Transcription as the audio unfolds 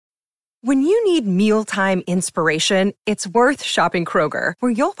When you need mealtime inspiration, it's worth shopping Kroger,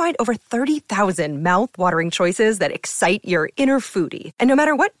 where you'll find over 30,000 mouth-watering choices that excite your inner foodie. And no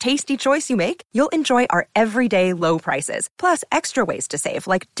matter what tasty choice you make, you'll enjoy our everyday low prices, plus extra ways to save,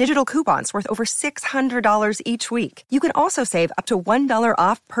 like digital coupons worth over $600 each week. You can also save up to $1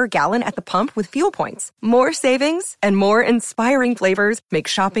 off per gallon at the pump with fuel points. More savings and more inspiring flavors make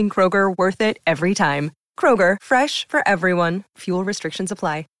shopping Kroger worth it every time. Kroger, fresh for everyone. Fuel restrictions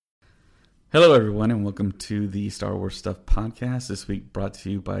apply. Hello, everyone, and welcome to the Star Wars Stuff podcast. This week brought to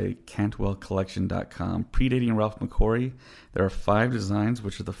you by CantwellCollection.com. Predating Ralph McQuarrie, there are 5 designs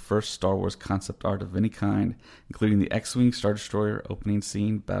which are the first Star Wars concept art of any kind, including the X-Wing, Star Destroyer, opening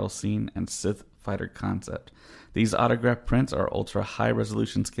scene, battle scene, and Sith fighter concept. These autograph prints are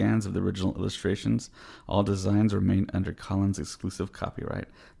ultra-high-resolution scans of the original illustrations. All designs remain under Collins' exclusive copyright.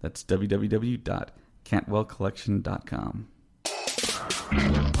 That's www.CantwellCollection.com.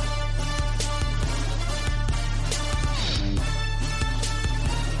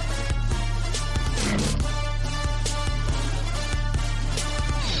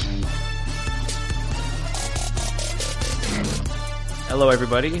 Hello,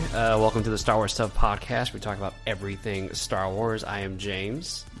 everybody. Welcome to the Star Wars Stuff podcast. We talk about everything Star Wars. I am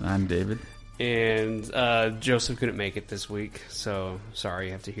James. I'm David. And Joseph couldn't make it this week, so sorry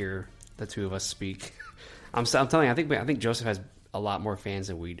you have to hear the two of us speak. I'm telling you, I think Joseph has a lot more fans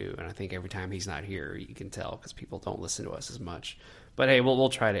than we do, and I think every time he's not here, you can tell because people don't listen to us as much. But hey, we'll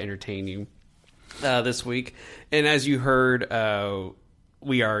try to entertain you this week. And as you heard,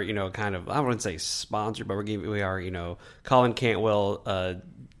 we are, kind of, I wouldn't say sponsored, but we are, Colin Cantwell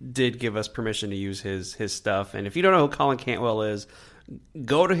did give us permission to use his stuff. And if you don't know who Colin Cantwell is,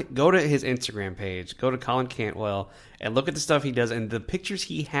 go to his Instagram page, go to Colin Cantwell, and look at the stuff he does and the pictures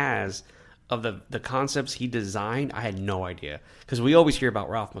he has of the concepts he designed. I had no idea because we always hear about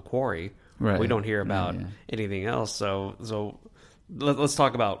Ralph McQuarrie. Right. We don't hear about anything else. So let's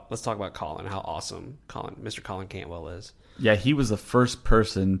talk about Colin, how awesome Mr. Colin Cantwell is. Yeah, he was the first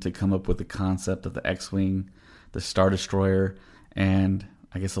person to come up with the concept of the X-Wing, the Star Destroyer, and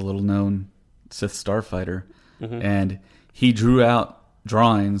I guess a little-known Sith Starfighter. Mm-hmm. And he drew out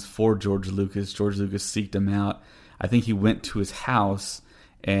drawings for George Lucas. George Lucas seeked him out. I think he went to his house,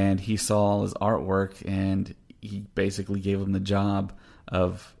 and he saw his artwork, and he basically gave him the job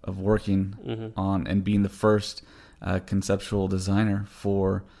of working on and being the first conceptual designer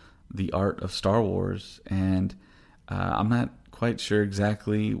for the art of Star Wars. And I'm not quite sure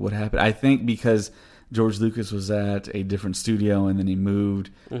exactly what happened. I think because George Lucas was at a different studio and then he moved,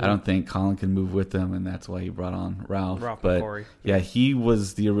 I don't think Colin could move with them, and that's why he brought on Ralph. But McQuarrie. Yeah, he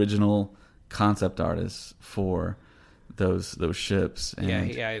was the original concept artist for those ships.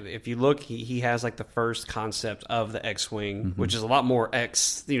 And yeah. If you look, he has like the first concept of the X-Wing, which is a lot more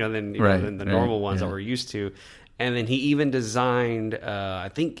X, than the normal ones that we're used to. And then he even designed, I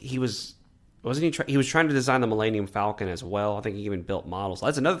think he was trying to design the Millennium Falcon as well. I think he even built models.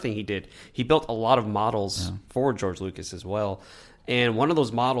 That's another thing he did. He built a lot of models for George Lucas as well. And one of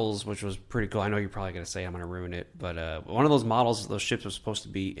those models, which was pretty cool, I know you're probably going to say I'm going to ruin it, but one of those models, those ships was supposed to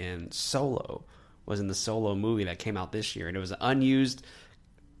be in Solo, was in the Solo movie that came out this year. And it was an unused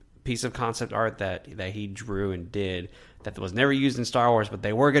piece of concept art that he drew and did that was never used in Star Wars, but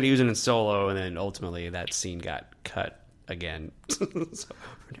they were going to use it in Solo, and then ultimately that scene got cut again. So we're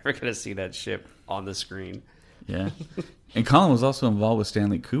never going to see that ship on the screen. Yeah. And Colin was also involved with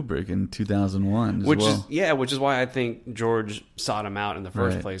Stanley Kubrick in 2001 which is why I think George sought him out in the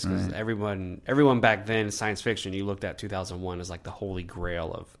first place, because everyone back then in science fiction, you looked at 2001 as like the holy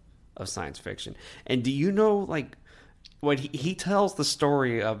grail of science fiction. And do you know, like, when he tells the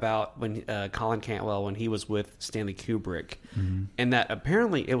story about when Colin Cantwell, when he was with Stanley Kubrick, and that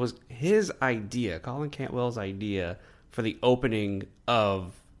apparently it was his idea, Colin Cantwell's idea, for the opening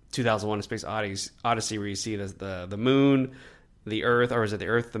of 2001: A Space Odyssey, where you see the moon, the Earth, or is it the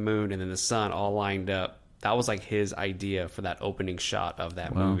Earth, the moon, and then the sun all lined up. That was like his idea for that opening shot of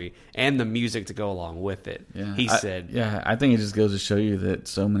that movie, and the music to go along with it. Yeah. He said, I think it just goes to show you that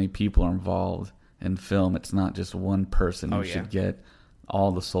so many people are involved in film. It's not just one person who should get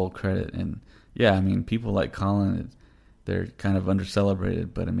all the sole credit. And yeah, I mean, people like Colin, they're kind of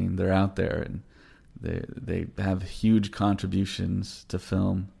under-celebrated, but I mean, they're out there and they have huge contributions to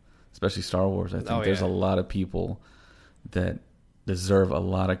film, especially Star Wars. I think there's a lot of people that deserve a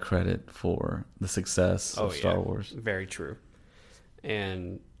lot of credit for the success of Star Wars. Very true.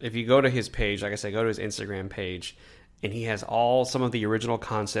 And if you go to his page, like I said, go to his Instagram page, and he has some of the original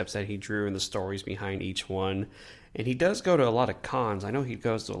concepts that he drew and the stories behind each one. And he does go to a lot of cons. I know he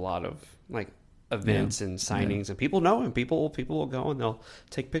goes to a lot of, like, events and signings, and people know him. People will go and they'll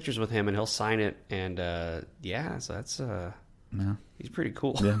take picters with him, and he'll sign it. And so that's he's pretty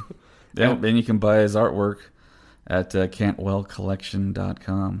cool. Yeah, and you can buy his artwork at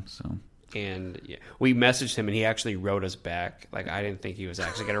cantwellcollection.com. So. And we messaged him, and he actually wrote us back. Like, I didn't think he was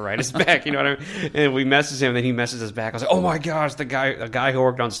actually going to write us back. You know what I mean? And we messaged him, and then he messaged us back. I was like, oh my gosh, the guy who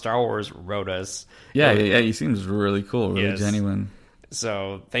worked on Star Wars wrote us. Yeah, he seems really cool, really genuine.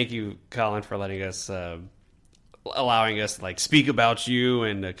 So thank you, Colin, for letting us, allowing us to like speak about you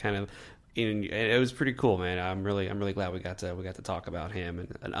and kind of. It was pretty cool, man. I'm really glad we got to talk about him,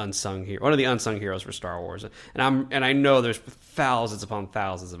 and an unsung hero, one of the unsung heroes for Star Wars. And I know there's thousands upon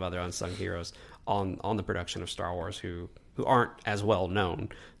thousands of other unsung heroes on the production of Star Wars who aren't as well known.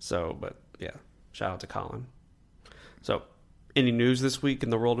 So, but yeah, shout out to Colin. So, any news this week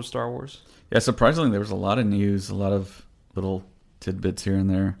in the world of Star Wars? Yeah, surprisingly, there was a lot of news, a lot of little tidbits here and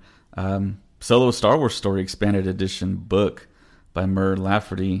there. Solo Star Wars Story Expanded Edition book by Mur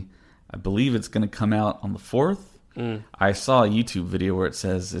Lafferty. I believe it's going to come out on the 4th. I saw a YouTube video where it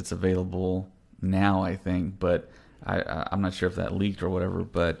says it's available now, I think, but I'm not sure if that leaked or whatever.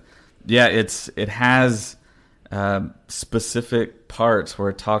 But yeah, it has specific parts where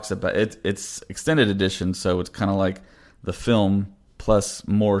it talks about it's extended edition, so it's kind of like the film plus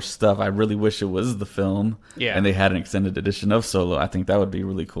more stuff. I really wish it was the film, and they had an extended edition of Solo. I think that would be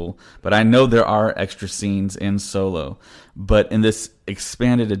really cool. But I know there are extra scenes in Solo. But in this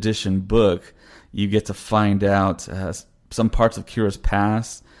expanded edition book, you get to find out some parts of Kira's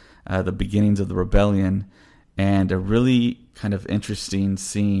past, the beginnings of the rebellion, and a really kind of interesting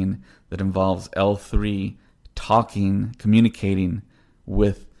scene that involves L3 communicating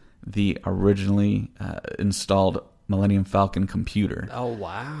with the originally installed Millennium Falcon computer. Oh,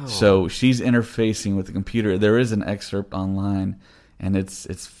 wow. So she's interfacing with the computer. There is an excerpt online, and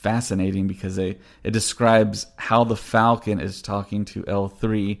it's fascinating because it describes how the Falcon is talking to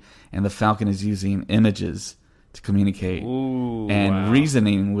L3, and the Falcon is using images to communicate. Ooh, and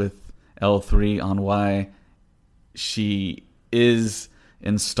reasoning with L3 on why she is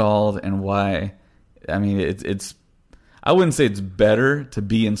installed and why. I mean, it's I wouldn't say it's better to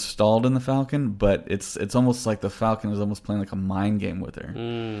be installed in the Falcon, but it's almost like the Falcon is almost playing like a mind game with her.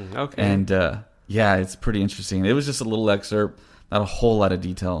 Okay. And it's pretty interesting. It was just a little excerpt, not a whole lot of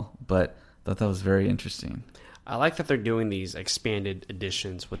detail, but I thought that was very interesting. I like that they're doing these expanded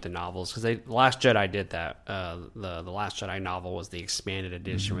editions with the novels, because The Last Jedi did that. The Last Jedi novel was the expanded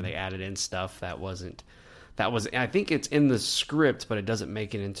edition where they added in stuff that was I think it's in the script, but it doesn't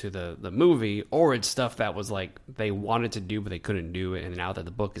make it into the movie, or it's stuff that was like they wanted to do, but they couldn't do it. And now that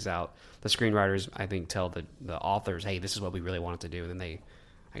the book is out, the screenwriters, I think, tell the authors, hey, this is what we really wanted to do. And then they,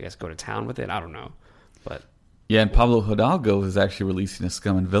 I guess, go to town with it. I don't know. But yeah, and Pablo Hidalgo is actually releasing a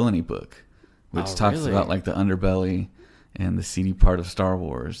Scum and Villainy book, which talks about like the underbelly and the seedy part of Star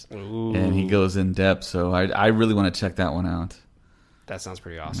Wars. Ooh. And he goes in depth. So I really want to check that one out. That sounds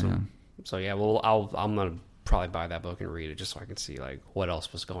pretty awesome. Yeah. So yeah, well, I'm gonna probably buy that book and read it just so I can see like what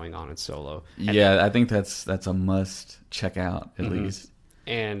else was going on in Solo. I think that's a must check out at least.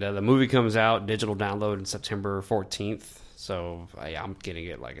 And the movie comes out digital download in September 14th. So I'm getting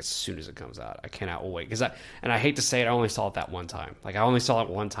it like as soon as it comes out. I cannot wait because I hate to say it, I only saw it that one time. Like I only saw it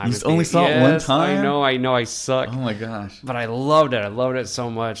one time. You only saw it one time? I know, I suck. Oh my gosh! But I loved it. I loved it so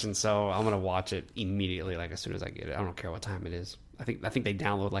much, and so I'm gonna watch it immediately. Like as soon as I get it, I don't care what time it is. I think they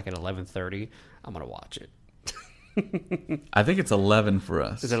download like at 11:30. I'm gonna watch it. I think it's 11 for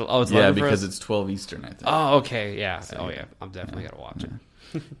us. Is it? Oh, it's 11 because for us? It's 12 Eastern. I think. Oh, okay, yeah. So, yeah, I'm definitely gonna watch it.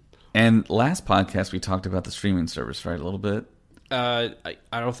 And last podcast we talked about the streaming service, right? A little bit. I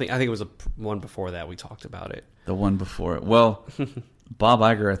think it was one before that we talked about it. The one before it. Well, Bob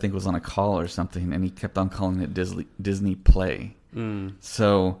Iger I think was on a call or something, and he kept on calling it Disney Play.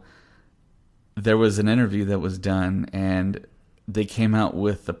 So there was an interview that was done, and they came out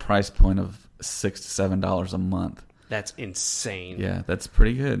with the price point of $6 to $7 a month. That's insane. Yeah, that's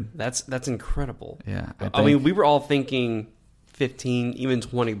pretty good. That's incredible. Yeah, I mean, we were all thinking 15, even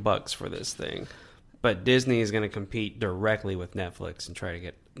 $20 for this thing, but Disney is going to compete directly with Netflix and try to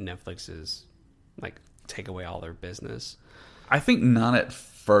get Netflix's take away all their business. I think not at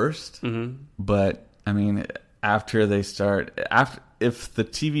first, but I mean, after they start, if the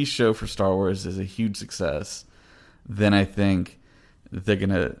TV show for Star Wars is a huge success, then I think they're going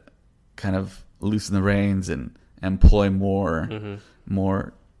to kind of loosen the reins and employ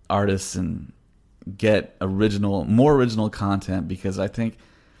more artists and get more original content, because I think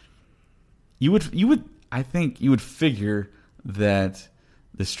you would figure that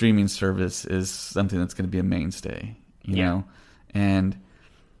the streaming service is something that's going to be a mainstay, you know, and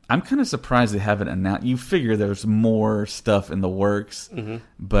I'm kind of surprised they haven't announced. You figure there's more stuff in the works,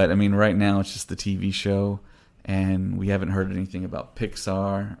 but I mean, right now it's just the TV show, and we haven't heard anything about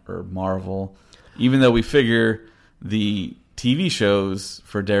Pixar or Marvel. Even though we figure the TV shows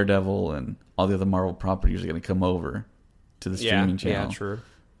for Daredevil and all the other Marvel properties are going to come over to the streaming channel. Yeah, true.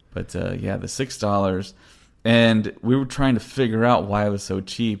 But the $6, and we were trying to figure out why it was so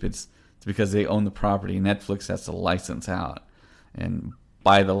cheap. It's because they own the property. Netflix has to license out and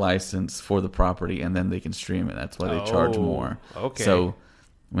buy the license for the property, and then they can stream it. That's why they charge more. Okay. So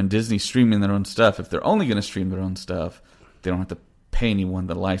when Disney's streaming their own stuff, if they're only going to stream their own stuff, they don't have to pay anyone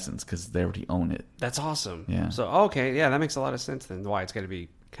the license because they already own it. That's awesome. Yeah. So, okay, yeah, that makes a lot of sense then, why it's going to be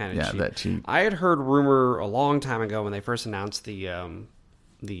kind of cheap. Yeah, that cheap. I had heard rumor a long time ago when they first announced the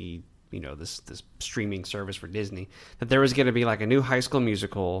this streaming service for Disney that there was going to be like a new High School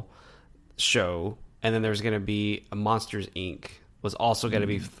Musical show, and then there was going to be a Monsters Inc. was also going to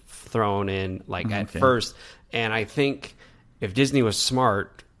be thrown in at first. And I think if Disney was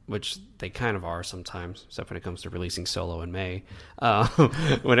smart, which they kind of are sometimes, except when it comes to releasing Solo in May,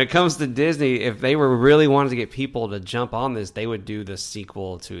 when it comes to Disney, if they were really wanted to get people to jump on this, they would do the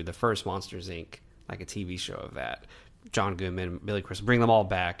sequel to the first Monsters Inc., like a TV show of that. John Goodman, Billy Crystal, bring them all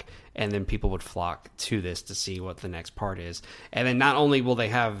back, and then people would flock to this to see what the next part is. And then not only will they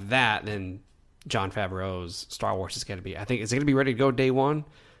have that, then Jon Favreau's Star Wars is going to be, I think, is it going to be ready to go day one?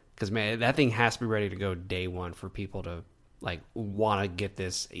 Because, man, that thing has to be ready to go day one for people to, want to get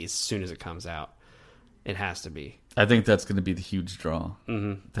this as soon as it comes out. It has to be. I think that's going to be the huge draw.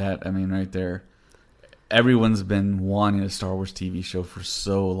 That, I mean, right there, everyone's been wanting a Star Wars TV show for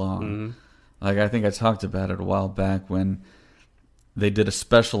so long. I think I talked about it a while back when they did a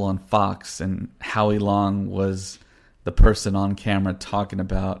special on Fox, and Howie Long was the person on camera talking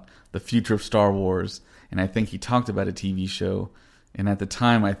about the future of Star Wars, and I think he talked about a TV show, and at the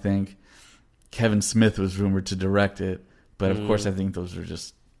time I think Kevin Smith was rumored to direct it, but of course I think those are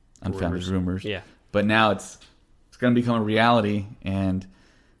just unfounded rumors. Yeah. But now it's going to become a reality, and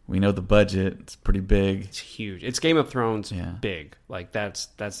we know the budget. It's pretty big. It's huge. It's Game of Thrones big. That's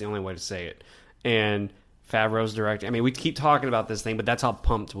the only way to say it. And Favreau's directing. I mean, we keep talking about this thing, but that's how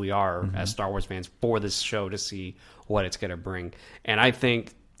pumped we are as Star Wars fans for this show to see what it's going to bring. And I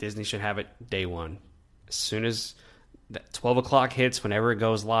think Disney should have it day one. As soon as that 12 o'clock hits, whenever it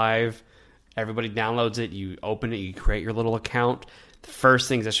goes live, everybody downloads it, you open it, you create your little account. The first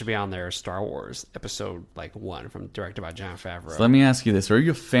things that should be on there are Star Wars Episode 1 directed by Jon Favreau. So let me ask you this. Are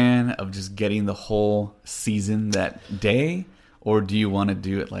you a fan of just getting the whole season that day? Or do you want to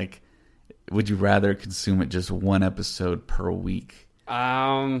do it would you rather consume it just one episode per week?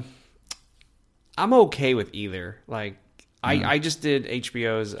 I'm okay with either. I just did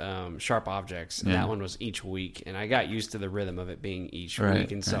HBO's Sharp Objects, and that one was each week, and I got used to the rhythm of it being each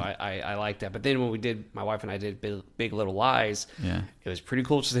week, and so I liked that. But then when my wife and I did Big Little Lies, it was pretty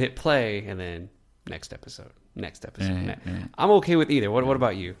cool just to hit play, and then next episode. I'm okay with either. What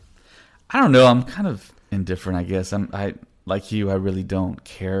about you? I don't know. I'm kind of indifferent, I guess. I like you, I really don't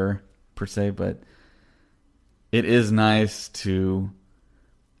care per se, but it is nice to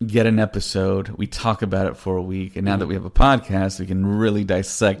get an episode. We talk about it for a week, and now that we have a podcast, we can really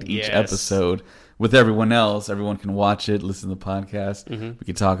dissect each episode with everyone else. Everyone can watch it, listen to the podcast. We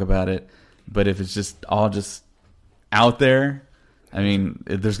can talk about it. But if it's just all just out there, I mean,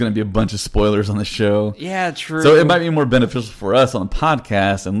 there's going to be a bunch of spoilers on the show. Yeah, true. So it might be more beneficial for us on the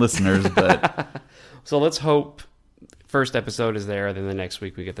podcast and listeners, but so let's hope first episode is there, then the next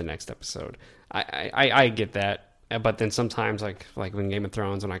week we get the next episode. I get that. But then sometimes, like when Game of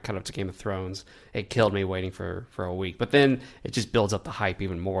Thrones, when I cut up to Game of Thrones, it killed me waiting for a week. But then it just builds up the hype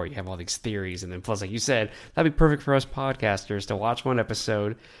even more. You have all these theories, and then plus, like you said, that'd be perfect for us podcasters to watch one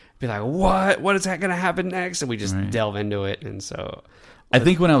episode, be like, what is that going to happen next? And we just delve into it. And so I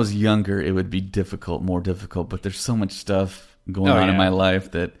think when I was younger, it would be more difficult. But there's so much stuff going on in my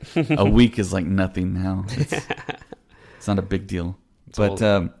life that a week is like nothing now. It's not a big deal. But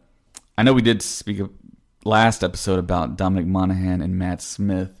I know we did speak last episode about Dominic Monaghan and Matt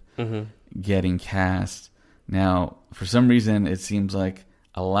Smith getting cast. Now, for some reason, it seems like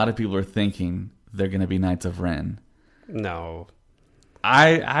a lot of people are thinking they're going to be Knights of Ren. No.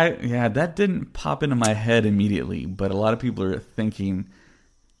 That didn't pop into my head immediately, but a lot of people are thinking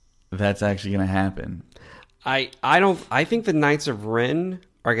that's actually going to happen. I think the Knights of Ren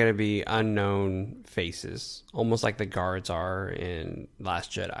are going to be unknown faces, almost like the guards are in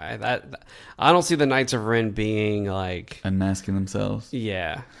Last Jedi. I don't see the Knights of Ren being like unmasking themselves.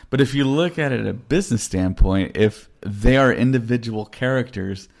 Yeah, but if you look at it at a business standpoint, if they are individual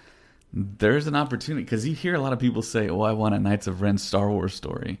characters, there's an opportunity because you hear a lot of people say, "Oh, I want a Knights of Ren Star Wars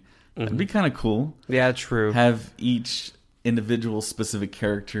story." That'd be kind of cool. Yeah, true. Have each individual specific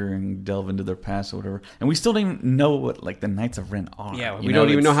character and delve into their past or whatever. And we still don't even know what like the Knights of Ren are. Yeah, we don't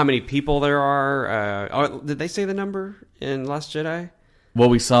even know how many people there are. Did they say the number in Last Jedi? Well,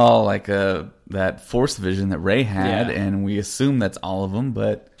 we saw like that Force vision that Rey had, Yeah. and we assume that's all of them,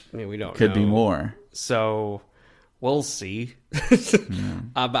 but I mean, we don't could know. be more. So we'll see.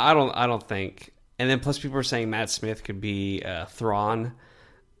 But I don't think. And then plus people are saying Matt Smith could be Thrawn,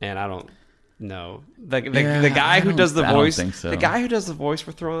 and I don't know the guy who does the voice. I don't think so. The guy who does the voice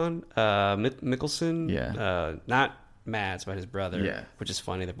for Thrawn, Mickelson. Yeah. Not Mads, but his brother. Yeah. Which is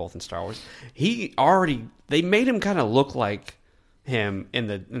funny. They're both in Star Wars. They made him kind of look like him in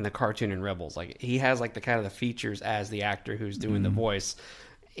the cartoon in Rebels. Like he has like the kind of the features as the actor who's doing the voice.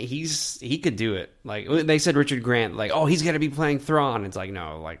 He could do it. Like they said Richard Grant, like, oh, he's gonna be playing Thrawn. It's like,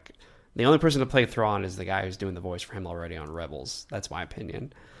 no, like the only person to play Thrawn is the guy who's doing the voice for him already on Rebels. That's my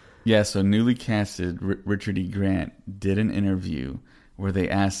opinion. Yeah, so newly casted Richard E. Grant did an interview where they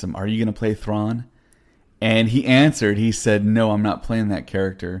asked him, "Are you going to play Thrawn?" And he answered, he said, "No, I'm not playing that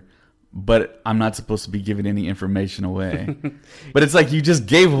character, but I'm not supposed to be giving any information away." But it's like you just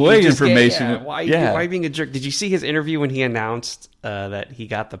gave away information. Why are you being a jerk? Did you see his interview when he announced that he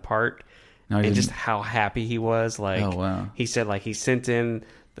got the part? No, I and didn't. just how happy he was. Like, Oh, wow. He said like he sent in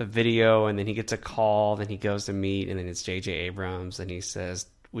the video and then he gets a call, then he goes to meet, and then it's J.J. Abrams and he says,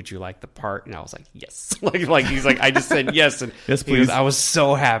 "Would you like the part?" And I was like, "Yes." like he's like, I just said yes, and Yes, please. I was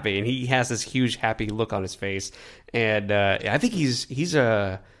so happy, and he has this huge happy look on his face, and I think he's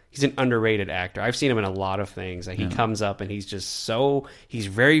an underrated actor. I've seen him in a lot of things. Like he comes up and he's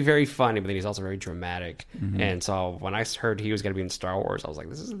very, very funny, but then he's also very dramatic. And so when I heard he was going to be in Star Wars, I was like,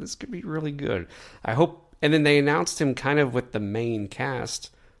 this could be really good. I hope. And then they announced him kind of with the main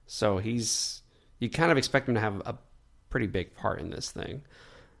cast, so you kind of expect him to have a pretty big part in this thing.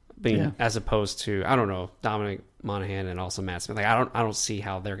 As opposed to, I don't know, Dominic Monaghan and also Matt Smith. Like I don't see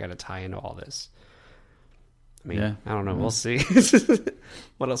how they're going to tie into all this. I mean, I don't know. We'll see.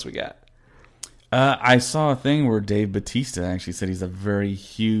 What else we got? I saw a thing where Dave Bautista actually said he's a very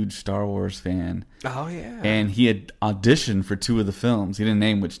huge Star Wars fan. Oh yeah. And he had auditioned for 2 of the films. He didn't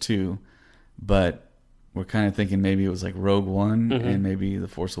name which 2, but we're kind of thinking maybe it was like Rogue One and maybe The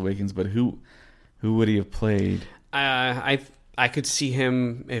Force Awakens. But who would he have played? I could see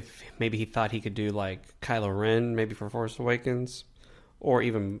him if maybe he thought he could do like Kylo Ren, maybe for Force Awakens, or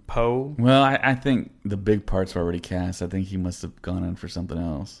even Poe. Well, I think the big parts were already cast. I think he must have gone in for something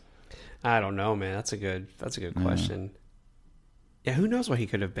else. I don't know, man. That's a good question. Yeah, who knows what he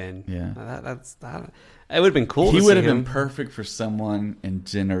could have been? Yeah, it would have been cool. He would have been perfect for someone in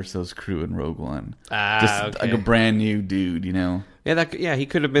Jyn Erso's crew in Rogue One. Just like a brand new dude, you know. Yeah, he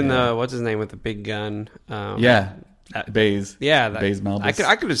could have been the what's his name with the big gun. Baze. Yeah, Baze Malbus.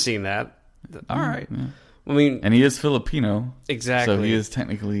 I could have seen that. All right. Yeah. I mean, and he is Filipino, exactly. So he is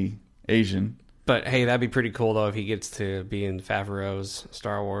technically Asian. But hey, that'd be pretty cool though if he gets to be in Favreau's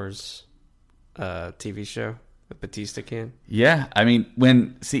Star Wars TV show with Bautista can. Yeah, I mean,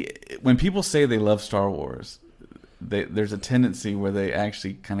 when people say they love Star Wars, there's a tendency where they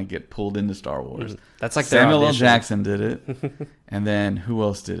actually kind of get pulled into Star Wars. That's like Samuel L. Jackson did it, and then who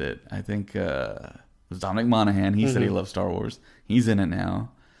else did it? I think it was Dominic Monaghan. He said he loved Star Wars. He's in it now.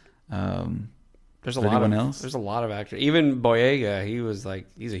 There's a lot of actors. Even Boyega,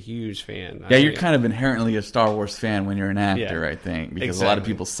 he's a huge fan. Yeah, you're kind of inherently a Star Wars fan when you're an actor, I think, because a lot of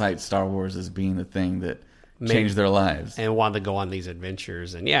people cite Star Wars as being the thing that changed their lives and want to go on these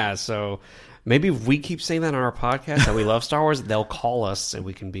adventures. And so maybe if we keep saying that on our podcast that we love Star Wars, they'll call us and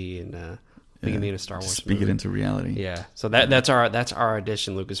we can be in a Star Wars speak movie. It into reality. Yeah. So that's our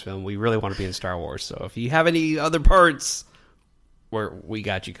audition, Lucasfilm. We really want to be in Star Wars. So if you have any other parts, we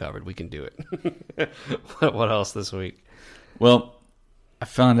got you covered. We can do it. What else this week? Well, I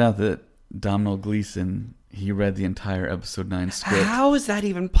found out that Domhnall Gleeson, he read the entire episode 9 script. How is that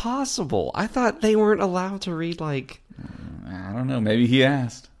even possible? I thought they weren't allowed to read I don't know. Maybe he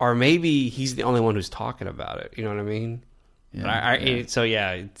asked. Or maybe he's the only one who's talking about it. You know what I mean? Yeah. So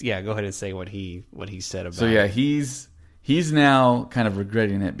go ahead and say what he said about it. So yeah, he's now kind of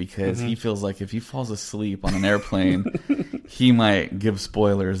regretting it because he feels like if he falls asleep on an airplane, he might give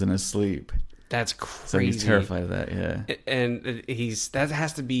spoilers in his sleep. That's crazy. So he's terrified of that, yeah. And that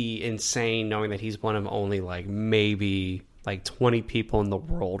has to be insane knowing that he's one of only maybe 20 people in the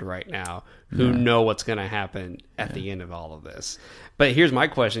world right now who know what's going to happen at the end of all of this. But here's my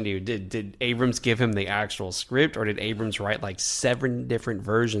question to you. Did Abrams give him the actual script, or did Abrams write 7 different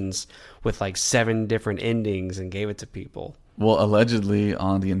versions with 7 different endings and gave it to people? Well, allegedly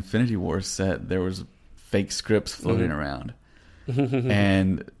on the Infinity War set, there was fake scripts floating around.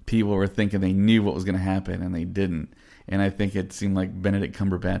 And people were thinking they knew what was going to happen, and they didn't. And I think it seemed like Benedict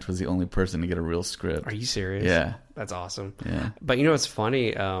Cumberbatch was the only person to get a real script. Are you serious? Yeah. That's awesome. Yeah. But you know what's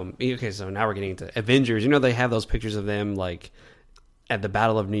funny? Okay, so now we're getting into Avengers. You know, they have those pictures of them, like, at the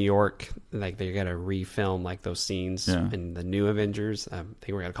Battle of New York. Like, they got to refilm, like, those scenes in the new Avengers. I think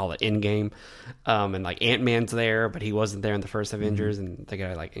we're going to call it Endgame. And, like, Ant-Man's there, but he wasn't there in the first Avengers. And they got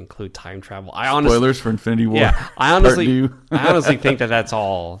to, like, include time travel. Spoilers for Infinity War. Yeah. I honestly think that's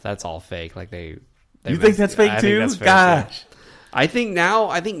all fake. Like, you think that's fake too? That's fake, Gosh. yeah. I think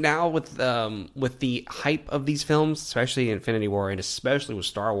now with the hype of these films, especially Infinity War and especially with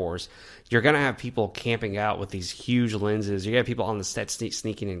Star Wars, you're gonna have people camping out with these huge lenses. You have people on the set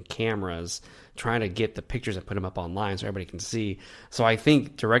sneaking in cameras, trying to get the pictures and put them up online so everybody can see. So I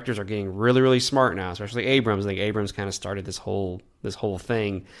think directors are getting really, really smart now, especially Abrams. I think Abrams kind of started this whole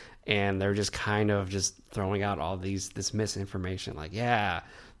thing, and they're just kind of just throwing out all this misinformation. Like, yeah,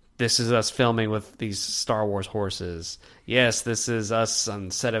 this is us filming with these Star Wars horses. Yes, this is us on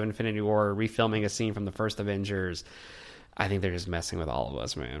the set of Infinity War refilming a scene from the first Avengers. I think they're just messing with all of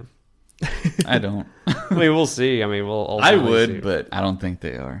us, man. I don't. I mean, we'll see. I mean, I would, see. But I don't think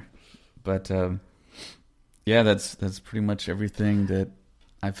they are. But yeah, that's pretty much everything that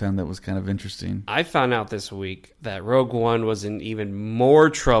I found that was kind of interesting. I found out this week that Rogue One was in even more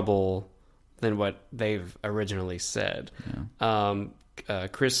trouble than what they've originally said. Yeah.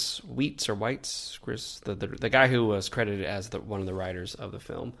 Chris Weitz, the guy who was credited as one of the writers of the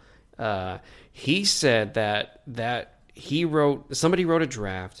film, he said that somebody wrote a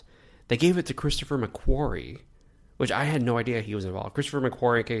draft. They gave it to Christopher McQuarrie, which I had no idea he was involved. Christopher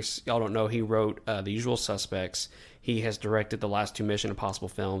McQuarrie, in case y'all don't know, he wrote The Usual Suspects. He has directed the last two Mission Impossible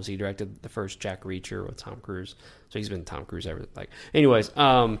films. He directed the first Jack Reacher with Tom Cruise. So he's been Tom Cruise ever. Anyways,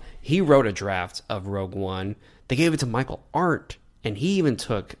 he wrote a draft of Rogue One. They gave it to Michael Arndt, and he even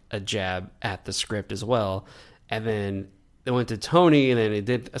took a jab at the script as well. And then it went to Tony, and then it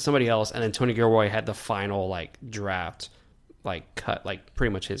did somebody else, and then Tony Gilroy had the final draft, cut,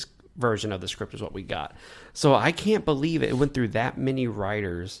 pretty much his version of the script is what we got. So I can't believe it went through that many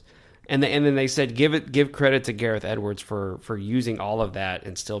writers, and then they said give credit to Gareth Edwards for using all of that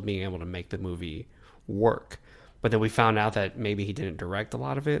and still being able to make the movie work. But then we found out that maybe he didn't direct a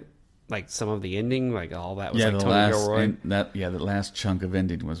lot of it, some of the ending, all that was Tony Gilroy. The last chunk of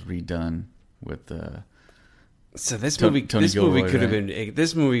ending was redone with the. So this movie could have been.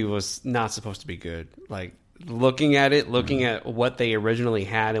 This movie was not supposed to be good. Looking at what they originally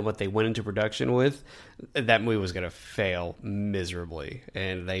had and what they went into production with, that movie was going to fail miserably.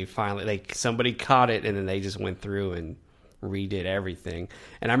 And they finally, somebody caught it, and then they just went through and redid everything.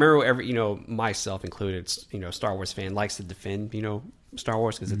 And I remember myself included, Star Wars fan likes to defend, Star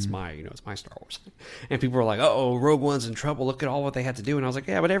Wars because it's my Star Wars. And people were like, "Oh, Rogue One's in trouble. Look at all what they had to do." And I was like,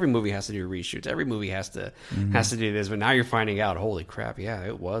 "Yeah, but every movie has to do reshoots. Every movie has to do this." But now you're finding out, holy crap, yeah,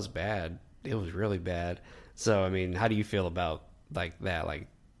 it was bad. It was really bad. So, I mean, how do you feel about that?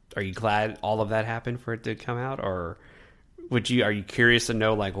 Are you glad all of that happened for it to come out, or are you curious to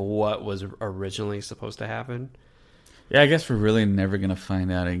know what was originally supposed to happen? Yeah, I guess we're really never going to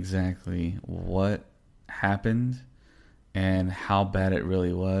find out exactly what happened and how bad it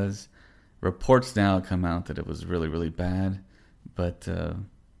really was. Reports now come out that it was really, really bad, but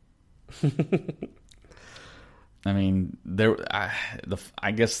I mean,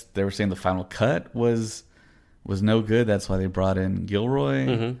 I guess they were saying the final cut was no good. That's why they brought in Gilroy.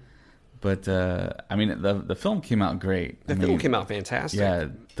 Mm-hmm. But I mean, the film came out great. The film came out fantastic. Yeah,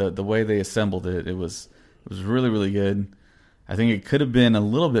 the way they assembled it was really, really good. I think it could have been a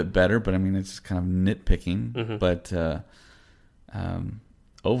little bit better, but I mean, it's just kind of nitpicking. Mm-hmm. But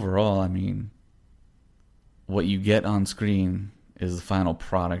overall, I mean, what you get on screen is the final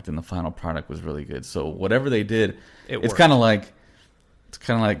product, and the final product was really good. So whatever they did, it's kind of like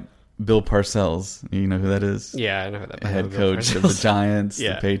Bill Parcells. You know who that is? Yeah, I know who that is. Head coach of the Giants,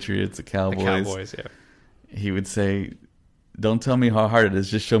 the Patriots, the Cowboys. The Cowboys, yeah. He would say, "Don't tell me how hard it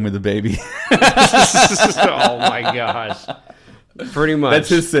is, just show me the baby." Oh my gosh. Pretty much. That's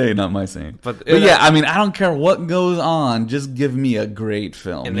his saying, not my saying. But yeah, I mean, I don't care what goes on, just give me a great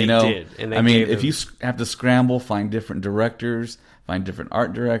film. And they did. And I mean, if you have to scramble, find different directors, find different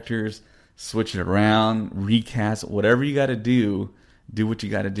art directors, switch it around, recast, whatever you got to do what you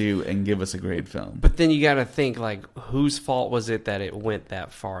got to do, and give us a great film. But then you got to think, whose fault was it that it went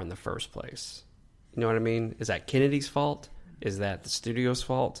that far in the first place? You know what I mean? Is that Kennedy's fault? Is that the studio's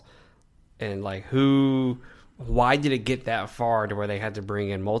fault? And why did it get that far to where they had to bring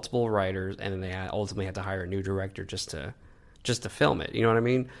in multiple writers, and then they ultimately had to hire a new director just to just to film it. You know what I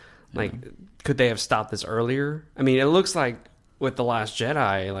mean? Like, could they have stopped this earlier? I mean, it looks like with The Last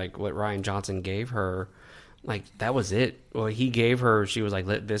Jedi, like what Rian Johnson gave her, like that was it. Well, he gave her, she was like,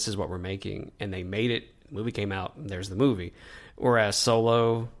 this is what we're making. And they made it. The movie came out, and there's the movie. Whereas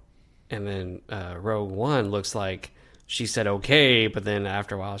Solo and then Rogue One looks like she said okay, but then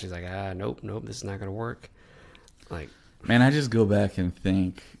after a while she's like, nope, this is not going to work. Like, man, I just go back and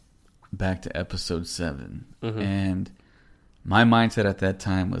think back to Episode 7, and my mindset at that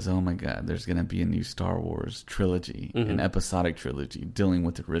time was, oh my God, there's going to be a new Star Wars trilogy, an episodic trilogy dealing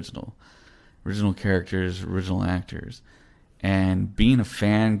with the original characters, original actors. And being a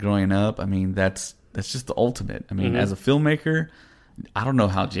fan growing up, I mean, that's just the ultimate. I mean, as a filmmaker, I don't know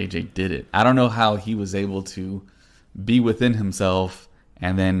how JJ did it. I don't know how he was able to be within himself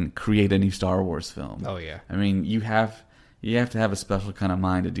and then create a new Star Wars film. Oh yeah. I mean, you have to have a special kind of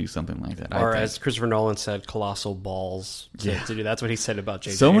mind to do something like that. Or as Christopher Nolan said, colossal balls to do. That's what he said about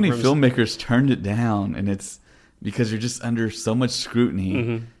J.J. So many Abrams. filmmakers turned it down, and it's because you're just under so much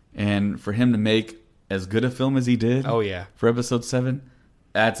scrutiny. And for him to make as good a film as he did, for Episode 7,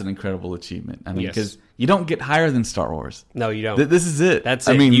 that's an incredible achievement. I mean, because you don't get higher than Star Wars. No, you don't. This is it. That's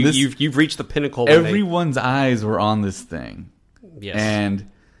it. I mean, you've reached the pinnacle. Everyone's eyes were on this thing. Yes.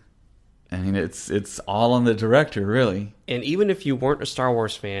 And I mean, it's all on the director, really. And even if you weren't a Star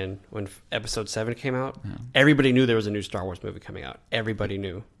Wars fan when Episode 7 came out, everybody knew there was a new Star Wars movie coming out. Everybody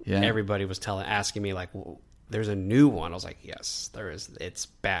knew. Yeah. Everybody was asking me, like, well, there's a new one. I was like, yes, there is. It's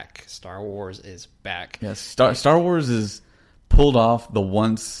back. Star Wars is back. Yes, Star Wars is pulled off the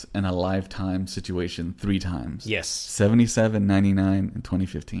once-in-a-lifetime situation 3 times. Yes. 77, 99, and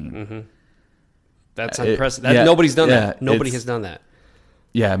 2015. That's unprecedented. Nobody's done that. Nobody has done that.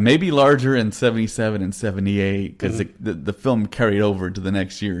 Yeah, maybe larger in 77 and 78 because the film carried over to the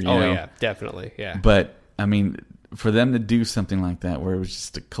next year. You know? Yeah, definitely. Yeah. But, I mean, for them to do something like that where it was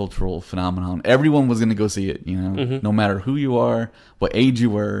just a cultural phenomenon, everyone was going to go see it, you know, no matter who you are, what age you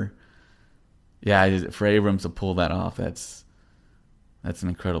were. Yeah, for Abrams to pull that off, that's an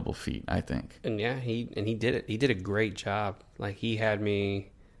incredible feat, I think. And yeah, he did it. He did a great job. Like, he had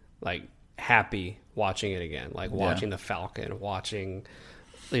me, like, happy watching it again. Like, watching the Falcon, watching...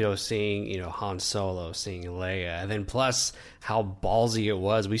 seeing, Han Solo, seeing Leia, and then plus how ballsy it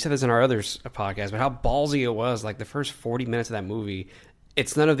was. We said this in our other podcast, but how ballsy it was. Like the first 40 minutes of that movie,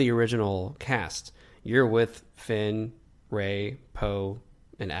 it's none of the original cast. You're with Finn, Rey, Poe,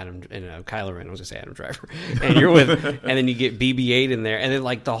 and Kylo Ren. I was gonna say Adam Driver, and you're with, and then you get BB-8 in there, and then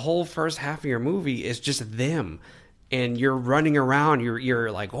like the whole first half of your movie is just them. And you're running around.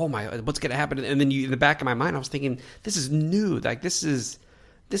 You're like, oh my, what's gonna happen? And then in the back of my mind, I was thinking, this is new. Like this is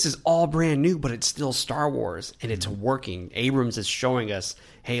all brand new, but it's still Star Wars, and it's working. Abrams is showing us,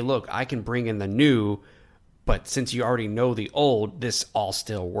 hey, look, I can bring in the new, but since you already know the old, this all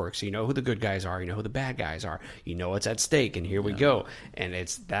still works. You know who the good guys are. You know who the bad guys are. You know what's at stake, and here we go. And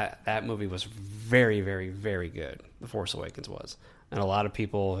it's that movie was very, very, very good. The Force Awakens was. And a lot of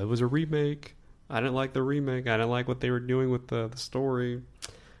people, it was a remake. I didn't like the remake. I didn't like what they were doing with the story.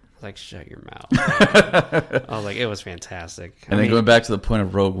 Like, shut your mouth. I was like, it was fantastic. And then going back to the point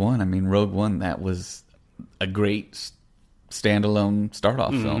of Rogue One, I mean, Rogue One, that was a great standalone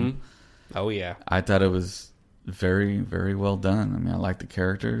start-off film. Oh, yeah. I thought it was very, very well done. I mean, I liked the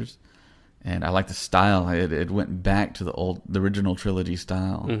characters, and I liked the style. It went back to the original trilogy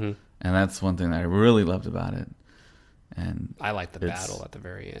style, and that's one thing that I really loved about it. And I liked the battle at the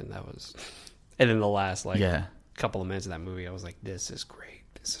very end. That was... And then the last, couple of minutes of that movie, I was like, this is great.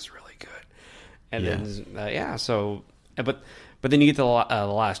 This is really good. And then, so, but then you get to The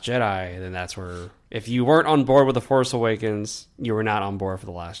Last Jedi, and then that's where, if you weren't on board with The Force Awakens, you were not on board for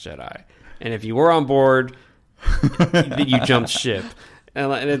The Last Jedi. And if you were on board, you jumped ship.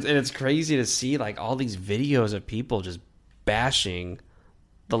 And it's crazy to see, like, all these videos of people just bashing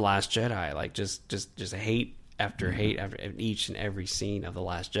The Last Jedi, like, just hate after hate after each and every scene of The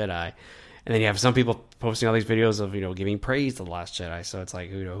Last Jedi. And then you have some people posting all these videos of, giving praise to The Last Jedi. So it's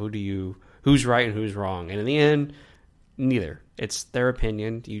like, who's right and who's wrong? And in the end, neither. It's their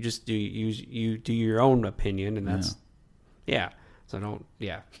opinion. You just do your own opinion, and that's So don't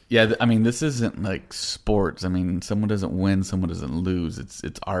Yeah, I mean, this isn't like sports. I mean, someone doesn't win, someone doesn't lose.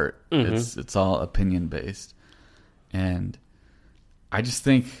 It's art. It's all opinion based, and I just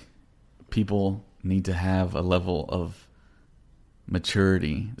think people need to have a level of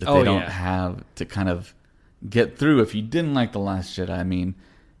maturity that they don't have to kind of get through. If you didn't like The Last Jedi, I mean,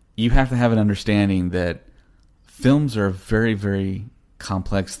 you have to have an understanding that films are a very, very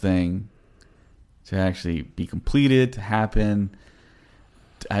complex thing to actually be completed, to happen.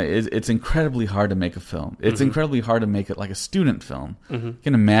 it's incredibly hard to make a film. It's incredibly hard to make it like a student film. You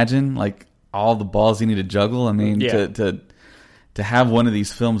can imagine like all the balls you need to juggle. I mean, to have one of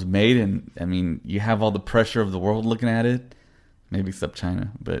these films made, and I mean, you have all the pressure of the world looking at it. Maybe except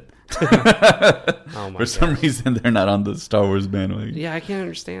China, but for some reason they're not on the Star Wars bandwagon. Yeah, I can't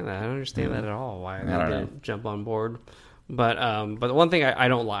understand that. I don't understand that at all. Why they didn't jump on board? But the one thing I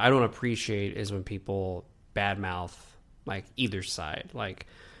don't appreciate is when people badmouth like either side. Like,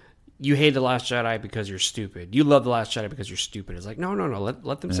 you hate The Last Jedi because you're stupid. You love The Last Jedi because you're stupid. It's like, no.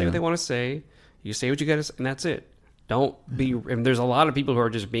 Let them say what they want to say. You say what you got to say, and that's it. Don't be. And there's a lot of people who are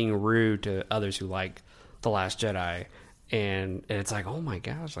just being rude to others who like The Last Jedi. And it's like, oh my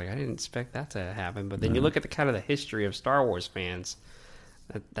gosh, like I didn't expect that to happen. But then you look at the kind of the history of Star Wars fans,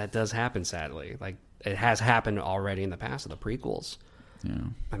 that does happen, sadly. Like, it has happened already in the past with the prequels. Yeah.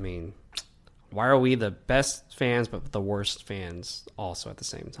 I mean, why are we the best fans but the worst fans also at the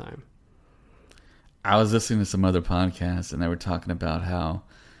same time? I was listening to some other podcasts, and they were talking about how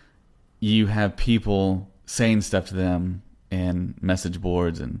you have people saying stuff to them in message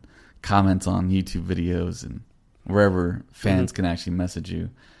boards and comments on YouTube videos and wherever fans can actually message you.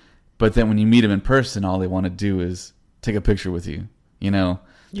 But then when you meet them in person, all they want to do is take a picture with you. You know,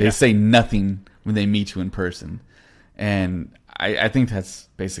 they say nothing when they meet you in person. And I think that's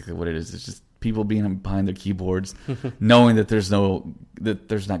basically what it is. It's just people being behind their keyboards, knowing that there's not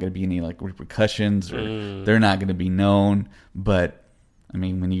going to be any like repercussions, or they're not going to be known. But I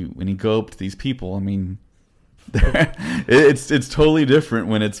mean, when you go up to these people, I mean, it's totally different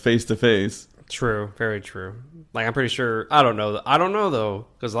when it's face to face. True, very true. Like, I'm pretty sure, I don't know though,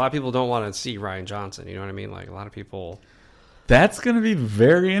 because a lot of people don't want to see Rian Johnson. You know what I mean? Like, a lot of people. That's going to be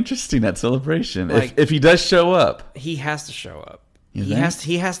very interesting at Celebration. Like, if he does show up, he has to show up. You He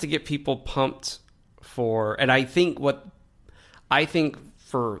think? has to get people pumped for, and I think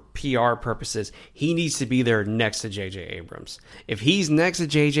for PR purposes, he needs to be there next to J.J. Abrams. If he's next to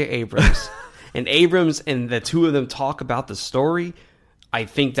J.J. Abrams, and the two of them talk about the story, I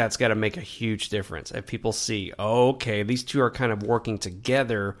think that's got to make a huge difference. If people see, okay, these two are kind of working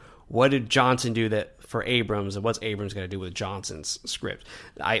together. What did Johnson do that for Abrams, and what's Abrams going to do with Johnson's script?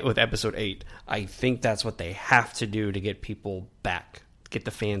 With Episode 8, I think that's what they have to do to get people back, get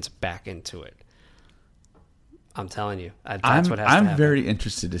the fans back into it. I'm telling you, that's what has to happen. I'm very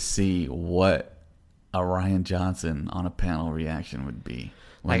interested to see what a Rian Johnson on a panel reaction would be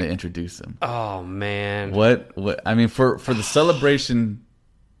when they introduce him. Oh man, what I mean, for the Celebration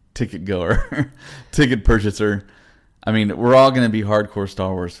ticket goer, ticket purchaser, I mean, we're all going to be hardcore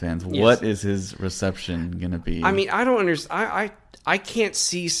Star Wars fans. Yes. What is his reception going to be? I mean, I don't understand. I can't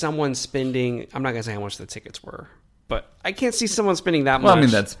see someone spending. I'm not going to say how much the tickets were, but I can't see someone spending that much. Well, I mean,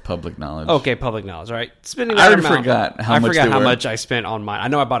 that's public knowledge. Okay, public knowledge, right? Spending that amount. I forgot how much I spent on mine. I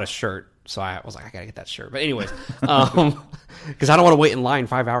know I bought a shirt, so I was like, I got to get that shirt. But anyways, because I don't want to wait in line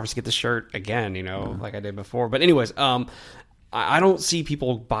 5 hours to get the shirt again, you know, like I did before. But anyways, I don't see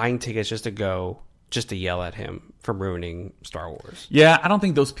people buying tickets just to yell at him for ruining Star Wars. Yeah, I don't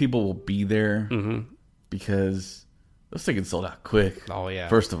think those people will be there because those tickets sold out quick. Oh, yeah.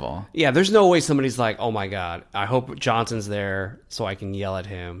 First of all. Yeah, there's no way somebody's like, oh, my God, I hope Johnson's there so I can yell at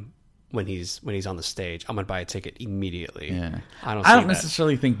him when he's on the stage. I'm going to buy a ticket immediately. Yeah. I don't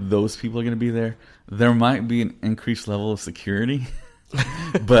necessarily think those people are going to be there. There might be an increased level of security,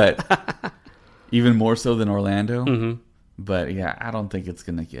 but even more so than Orlando. But yeah, I don't think it's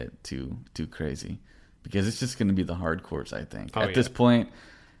going to get too crazy because it's just going to be the hardcores, I think. At this point,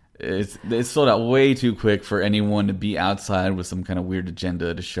 it's sold out way too quick for anyone to be outside with some kind of weird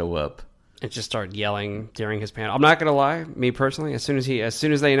agenda to show up and just start yelling during his panel. I'm not going to lie, me personally, as soon as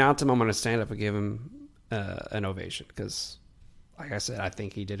they announce him, I'm going to stand up and give him an ovation because, like I said, I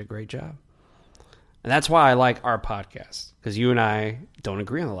think he did a great job. And that's why I like our podcast, because you and I don't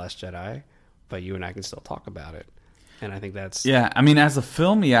agree on The Last Jedi, but you and I can still talk about it. And I think that's... Yeah, I mean, as a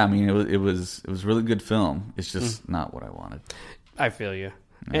film, yeah, I mean, it was a really good film. It's just not what I wanted. I feel you.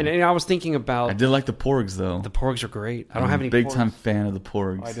 And I was thinking about... I did like the Porgs, though. The Porgs are great. I don't have any big Porgs. Time fan of the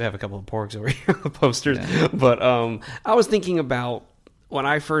Porgs. I do have a couple of Porgs over here on the posters. Yeah. But I was thinking about when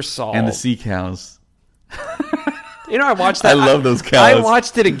I first saw... And the sea cows. You know, I watched that. I love those cows. I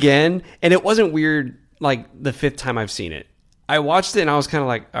watched it again, and it wasn't weird like the fifth time I've seen it. I watched it, and I was kind of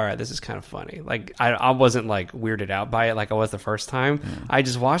like, all right, this is kind of funny. Like, I wasn't, like, weirded out by it like I was the first time. Yeah. I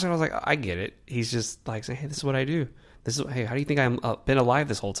just watched it, and I was like, I get it. He's just, like, saying, hey, this is what I do. Hey, how do you think I've been alive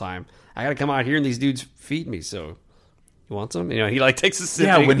this whole time? I got to come out here, and these dudes feed me, so you want some? You know, he, like, takes a sip.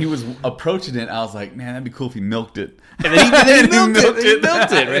 Yeah, when he was approaching it, I was like, man, that'd be cool if he milked it. And then he milked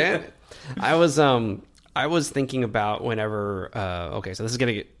it, man. I was, I was thinking about whenever. Okay, so this is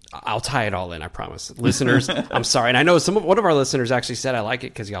gonna get. I'll tie it all in. I promise, listeners. I'm sorry, and I know one of our listeners actually said I like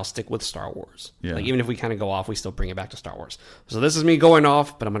it because y'all stick with Star Wars. Yeah. Like even if we kind of go off, we still bring it back to Star Wars. So this is me going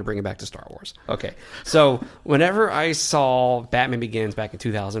off, but I'm gonna bring it back to Star Wars. Okay, so whenever I saw Batman Begins back in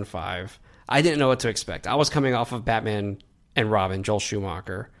 2005, I didn't know what to expect. I was coming off of Batman and Robin, Joel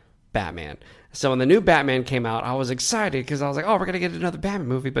Schumacher, Batman. So when the new Batman came out, I was excited because I was like, oh, we're going to get another Batman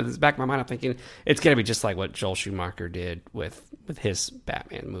movie. But in the back of my mind, I'm thinking it's going to be just like what Joel Schumacher did with his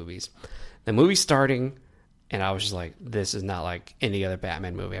Batman movies. The movie's starting, and I was just like, this is not like any other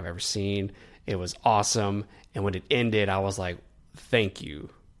Batman movie I've ever seen. It was awesome. And when it ended, I was like, thank you.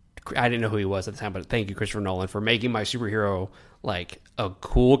 I didn't know who he was at the time, but thank you, Christopher Nolan, for making my superhero like a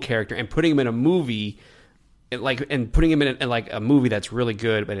cool character and putting him in a movie and putting him in like a movie that's really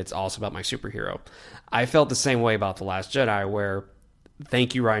good, but it's also about my superhero. I felt the same way about The Last Jedi, where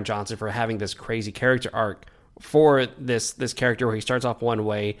thank you, Rian Johnson, for having this crazy character arc for this character where he starts off one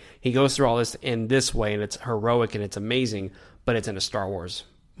way, he goes through all this in this way, and it's heroic and it's amazing, but it's in a Star Wars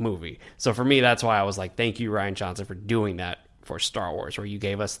movie. So for me, that's why I was like, thank you, Rian Johnson, for doing that for Star Wars, where you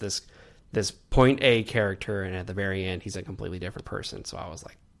gave us this point A character, and at the very end, he's a completely different person. So I was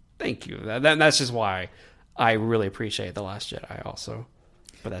like, thank you. That's just why I really appreciate The Last Jedi also.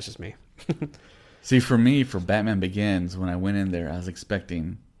 But that's just me. See, for me, for Batman Begins, when I went in there, I was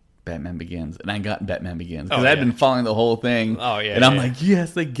expecting Batman Begins, and I got Batman Begins because I'd been following the whole thing. Oh, yeah. And I'm like,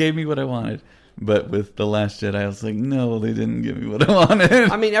 yes, they gave me what I wanted. But with The Last Jedi, I was like, no, they didn't give me what I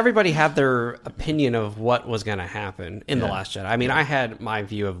wanted. I mean, everybody had their opinion of what was going to happen in The Last Jedi. I mean, I had my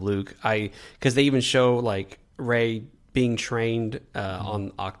view of Luke. Because they even show, like, Rey being trained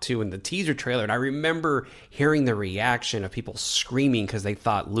on Ahch-To in the teaser trailer. And I remember hearing the reaction of people screaming because they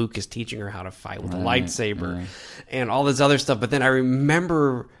thought Luke is teaching her how to fight with a lightsaber and all this other stuff. But then I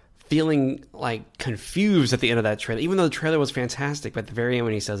remember feeling like confused at the end of that trailer, even though the trailer was fantastic. But at the very end,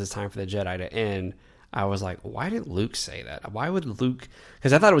 when he says it's time for the Jedi to end, I was like, why did Luke say that? Why would Luke?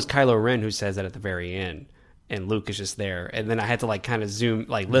 Because I thought it was Kylo Ren who says that at the very end, and Luke is just there. And then I had to like kind of zoom,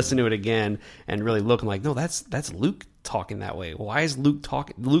 like listen to it again and really look. I'm like, no, that's Luke talking that way. Why is Luke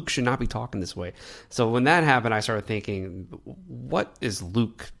talking? Luke should not be talking this way. So when that happened, I started thinking, what is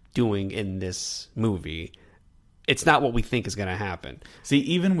Luke doing in this movie? It's not what we think is going to happen. See,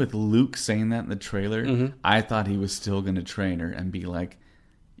 even with Luke saying that in the trailer, I thought he was still going to train her and be like,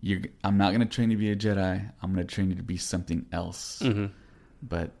 I'm not going to train you to be a Jedi. I'm going to train you to be something else.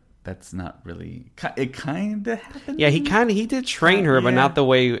 But that's not really... It kind of happened. Yeah, he did train her, but not the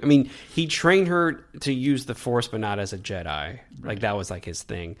way... I mean, he trained her to use the Force, but not as a Jedi. Right. Like, that was like his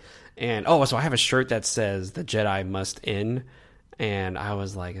thing. And, so I have a shirt that says, the Jedi must end. And I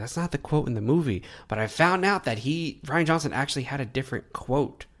was like, that's not the quote in the movie. But I found out that Rian Johnson actually had a different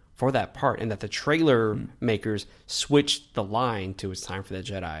quote for that part, and that the trailer makers switched the line to "It's time for the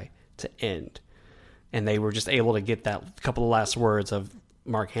Jedi to end." And they were just able to get that couple of last words of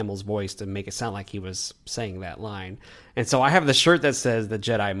Mark Hamill's voice to make it sound like he was saying that line. And so I have the shirt that says "The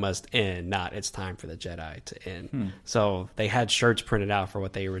Jedi must end," not "It's time for the Jedi to end." So they had shirts printed out for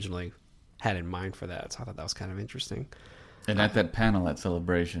what they originally had in mind for that. So I thought that was kind of interesting. And at that panel, at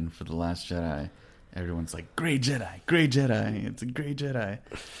Celebration for The Last Jedi, everyone's like, "Gray Jedi, Gray Jedi, it's a Gray Jedi."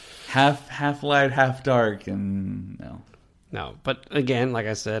 Half light, half dark, and no. But again, like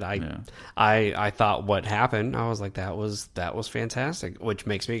I said, I thought what happened, I was like, that was fantastic, which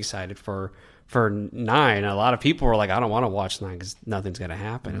makes me excited for 9. A lot of people were like, I don't want to watch 9 because nothing's going to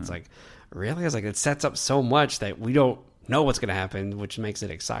happen. It's like, really? I was like, it sets up so much that we don't know what's going to happen, which makes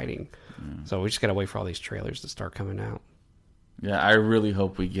it exciting. So we just got to wait for all these trailers to start coming out. Yeah, I really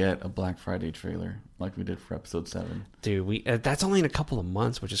hope we get a Black Friday trailer like we did for Episode 7. Dude, that's only in a couple of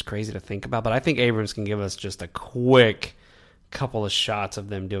months, which is crazy to think about. But I think Abrams can give us just a quick couple of shots of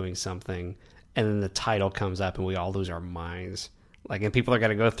them doing something, and then the title comes up and we all lose our minds. Like, and people are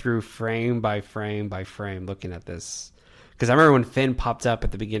going to go through frame by frame by frame looking at this. Because I remember when Finn popped up at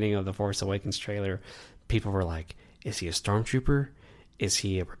the beginning of the Force Awakens trailer, people were like, is he a stormtrooper? Is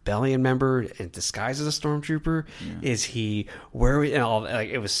he a rebellion member in disguise as a stormtrooper? Yeah. Is he where? And all like,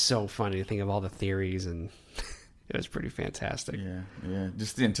 it was so funny to think of all the theories, and it was pretty fantastic. Yeah.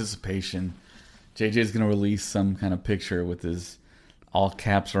 Just the anticipation. JJ's going to release some kind of picture with his all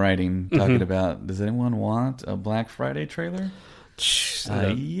caps writing talking about, does anyone want a Black Friday trailer?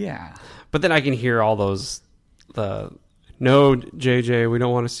 Yeah. But then I can hear all those no, JJ, we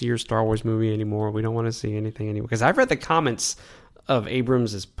don't want to see your Star Wars movie anymore. We don't want to see anything anymore. Because I've read the comments of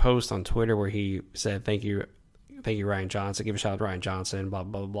Abrams' post on Twitter where he said, thank you, Rian Johnson. Give a shout out to Rian Johnson, blah,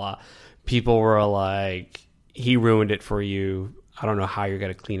 blah, blah. People were like, he ruined it for you. I don't know how you're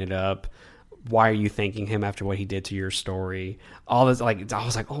going to clean it up. why are you thanking him after what he did to your story? All this, like, I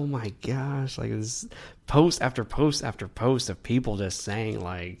was like, oh my gosh, like this post after post after post of people just saying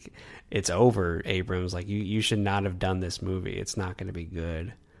like, it's over, Abrams. Like you should not have done this movie. It's not going to be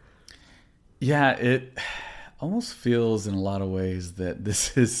good. Yeah, it almost feels in a lot of ways that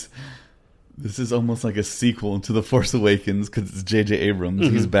this is almost like a sequel to The Force Awakens because it's J.J. Abrams.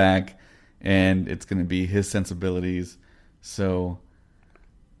 He's back, and it's going to be his sensibilities. So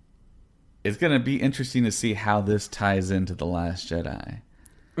it's going to be interesting to see how this ties into The Last Jedi.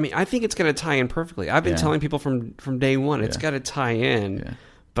 I mean, I think it's going to tie in perfectly. I've been telling people from day one, it's got to tie in. Yeah.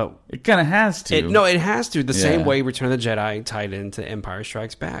 But it kind of has to. It has to. The same way Return of the Jedi tied into Empire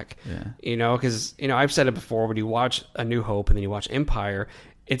Strikes Back. Yeah. You know, because, you know, I've said it before, when you watch A New Hope and then you watch Empire,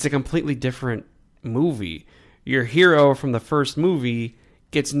 it's a completely different movie. Your hero from the first movie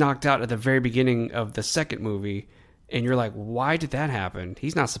gets knocked out at the very beginning of the second movie, and you're like, why did that happen?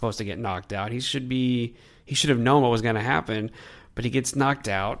 He's not supposed to get knocked out. He should have known what was going to happen, but he gets knocked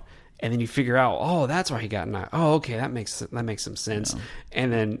out. And then you figure out, oh, that's why he got knocked. Oh, okay, that makes some sense. Yeah.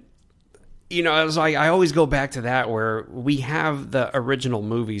 And then, you know, it's like I always go back to that where we have the original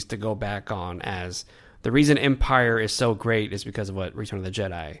movies to go back on as the reason Empire is so great is because of what Return of the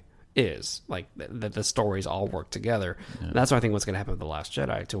Jedi is. Like the stories all work together. Yeah. And that's what I think what's going to happen with The Last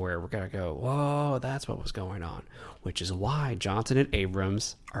Jedi, to where we're going to go, whoa, that's what was going on. Which is why Johnson and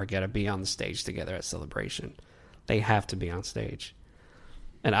Abrams are going to be on the stage together at Celebration. They have to be on stage.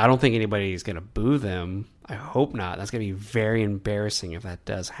 And I don't think anybody's going to boo them. I hope not. That's going to be very embarrassing if that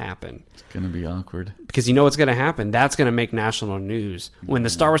does happen. It's going to be awkward. Because you know what's going to happen? That's going to make national news. When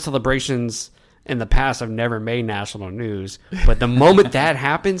the Star Wars celebrations in the past have never made national news, but the moment that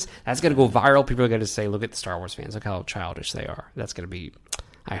happens, that's going to go viral. People are going to say, look at the Star Wars fans. Look how childish they are. That's going to be...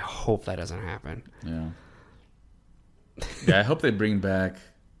 I hope that doesn't happen. Yeah. Yeah, I hope they bring back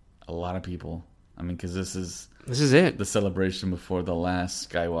a lot of people. I mean, because this is it. The celebration before the last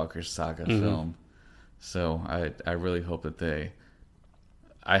Skywalker saga film. So I really hope that they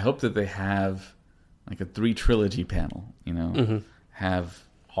have like a 3 trilogy panel, you know, have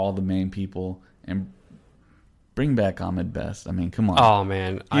all the main people and bring back Ahmed Best. I mean, come on. Oh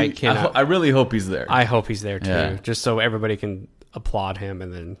man, I cannot. I really hope he's there. I hope he's there too, just so everybody can applaud him,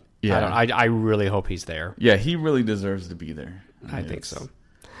 and then I really hope he's there. Yeah, he really deserves to be there. I think so.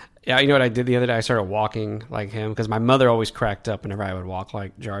 Yeah, you know what I did the other day? I started walking like him because my mother always cracked up whenever I would walk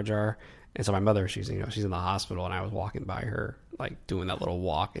like Jar Jar. And so my mother, she's in the hospital, and I was walking by her, like doing that little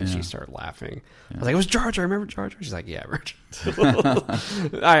walk, and she started laughing. I was like, "It was Jar Jar. Remember Jar Jar?" She's like, "Yeah,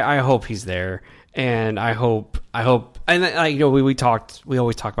 I hope he's there, and I hope, and you know, we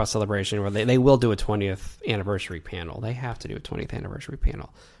always talk about Celebration, where they will do a 20th anniversary panel. They have to do a 20th anniversary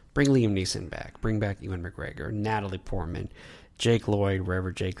panel. Bring Liam Neeson back. Bring back Ewan McGregor, Natalie Portman, Jake Lloyd,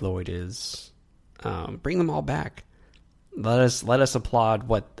 wherever Jake Lloyd is. Bring them all back. Let us applaud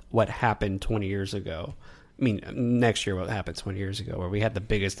what happened 20 years ago. I mean, next year what happened 20 years ago, where we had the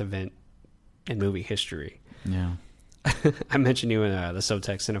biggest event in movie history. Yeah. I mentioned you in the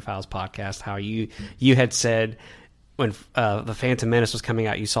Sotex Cinephiles podcast how you had said when The Phantom Menace was coming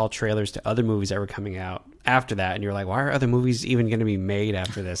out, you saw trailers to other movies that were coming out after that, and you're like, why are other movies even going to be made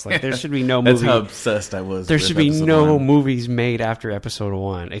after this? Like, there should be no movie. That's how obsessed I was. There should be no movies made after Episode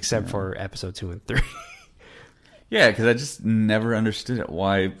 1, except for Episode 2 and 3. Yeah, because I just never understood it,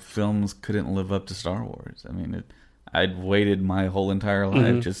 why films couldn't live up to Star Wars. I mean, I'd waited my whole entire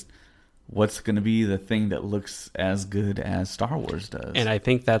life just what's going to be the thing that looks as good as Star Wars does. And I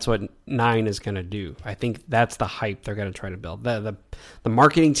think that's what 9 is going to do. I think that's the hype they're going to try to build. The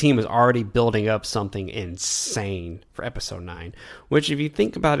marketing team is already building up something insane for Episode 9, which if you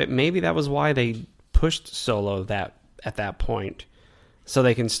think about it, maybe that was why they pushed Solo at that point, so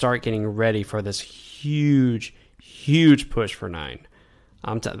they can start getting ready for this huge push for 9.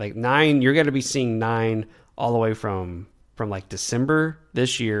 Like 9, you're going to be seeing 9 all the way from like December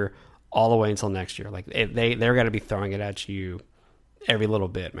this year all the way until next year. Like they're going to be throwing it at you every little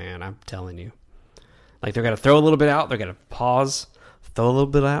bit, man. I'm telling you. Like they're going to throw a little bit out, they're going to pause, throw a little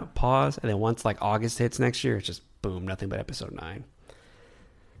bit out, pause, and then once like August hits next year, it's just boom, nothing but Episode 9.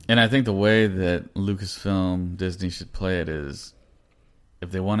 And I think the way that Lucasfilm, Disney should play it is,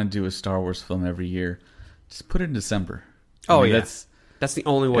 if they want to do a Star Wars film every year, just put it in December. I mean, that's the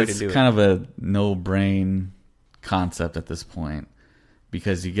only way to do it. It's kind of a no-brain concept at this point,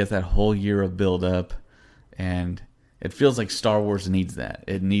 because you get that whole year of build-up, and it feels like Star Wars needs that.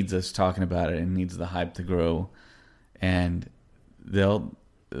 It needs us talking about it. It needs the hype to grow, and they'll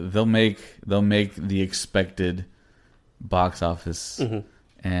make the expected box office,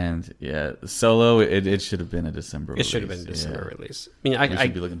 And yeah, Solo, it should have been a December release. It should have been a December release. I mean, we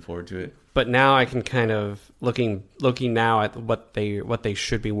should be looking forward to it. But now I can kind of looking now at what they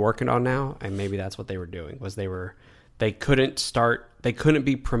should be working on now, and maybe that's what they were doing, was they couldn't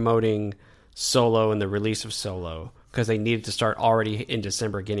be promoting Solo and the release of Solo because they needed to start already in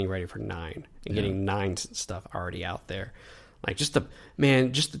December getting ready for 9 and getting 9 stuff already out there. Like just the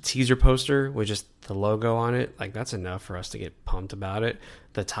teaser poster with just the logo on it, like that's enough for us to get pumped about it.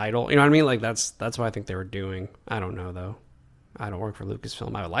 The title, you know what I mean? Like that's what I think they were doing. I don't know though. I don't work for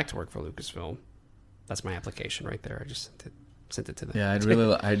Lucasfilm. I would like to work for Lucasfilm. That's my application right there. I just sent it to them. Yeah,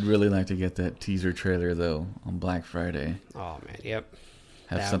 I'd really like to get that teaser trailer though on Black Friday. Oh man, yep.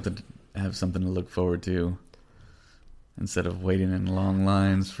 Have something to look forward to instead of waiting in long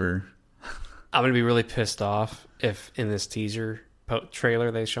lines for. I'm going to be really pissed off if in this teaser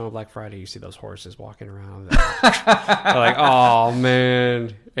trailer they show on Black Friday, you see those horses walking around. They're like, oh,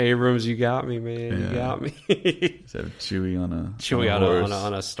 man. Abrams, you got me, man. You got me. Instead of Chewie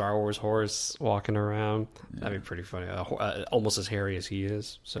on a Star Wars horse walking around. Yeah. That'd be pretty funny. Almost as hairy as he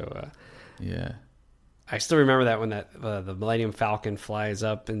is. So, yeah. I still remember that when the Millennium Falcon flies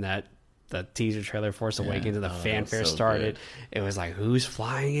up in the teaser trailer Force Awakens and the fanfare started. Good. It was like, who's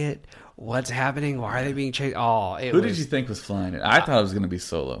flying it? What's happening? Why are they being chased? Who did you think was flying it? I thought it was going to be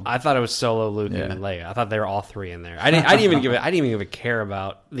Solo. I thought it was Solo, Luke, and Leia. I thought they were all three in there. I didn't even give a care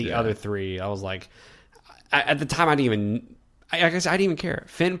about the other three. I was like, at the time, I guess I didn't even care.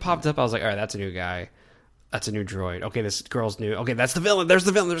 Finn popped up. I was like, all right, that's a new guy. That's a new droid. Okay, this girl's new. Okay, that's the villain. There's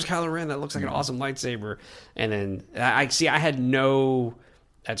the villain. There's Kylo Ren. That looks like an awesome lightsaber. And then I had no.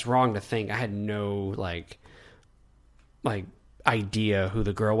 That's wrong to think. I had no like idea who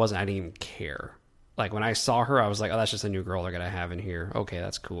the girl was, and I didn't even care. Like when I saw her, I was like, oh, that's just a new girl they're gonna have in here. Okay,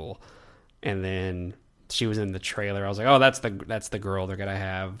 that's cool. And then she was in the trailer. I was like, oh, that's the girl they're gonna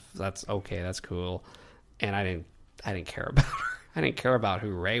have. That's okay, that's cool. And I didn't care about her. I didn't care about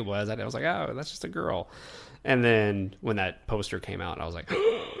who Rey was. I was like, oh, that's just a girl. And then when that poster came out, I was like,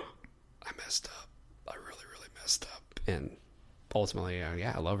 oh, I messed up. I really, really messed up. And ultimately,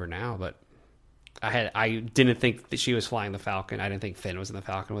 I love her now, but I didn't think that she was flying the Falcon. I didn't think Finn was in the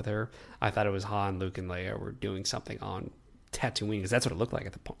Falcon with her. I thought it was Han, Luke, and Leia were doing something on Tatooine, because that's what it looked like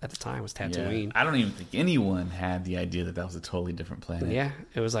at the time, was Tatooine. Yeah. I don't even think anyone had the idea that was a totally different planet. Yeah,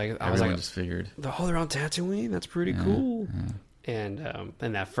 it was like everyone just figured, oh, they're on Tatooine. That's pretty cool. Yeah. And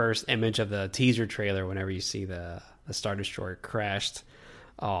that first image of the teaser trailer, whenever you see the Star Destroyer crashed.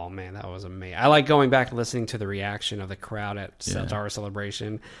 Oh man, that was amazing. I like going back and listening to the reaction of the crowd at Star Wars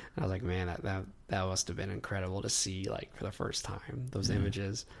Celebration. I was like, man, that must have been incredible to see, like, for the first time, those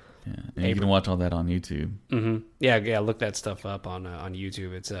images. Yeah, and you can watch all that on YouTube. Mm-hmm. Yeah, look that stuff up on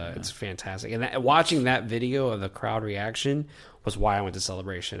YouTube. It's fantastic. And watching that video of the crowd reaction was why I went to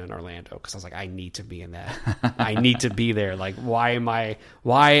Celebration in Orlando, because I was like, I need to be in that. I need to be there. Like, why am I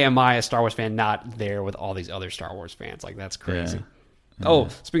a Star Wars fan not there with all these other Star Wars fans? Like, that's crazy. Yeah. Oh,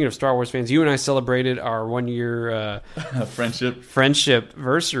 speaking of Star Wars fans, you and I celebrated our 1 year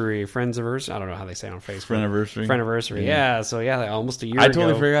friendship-versary. I don't know how they say it on Facebook. Friendiversary. Yeah. So almost a year ago. I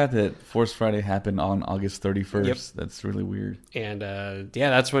totally forgot that Force Friday happened on August 31st. Yep. That's really weird. And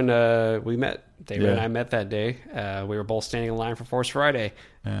that's when we met. David and I met that day. We were both standing in line for Force Friday.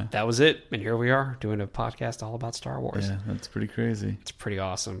 Yeah. That was it. And here we are doing a podcast all about Star Wars. Yeah, that's pretty crazy. It's pretty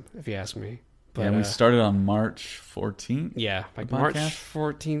awesome, if you ask me. But, we started on March 14th. Yeah, like March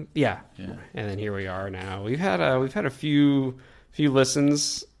 14th. Yeah, and then here we are now. We've had a few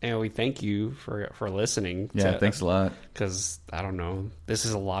listens, and we thank you for listening. Yeah, thanks a lot. Because I don't know, this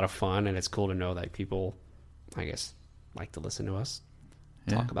is a lot of fun, and it's cool to know that people, I guess, like to listen to us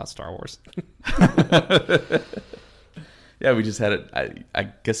talk about Star Wars. Yeah, we just had it. I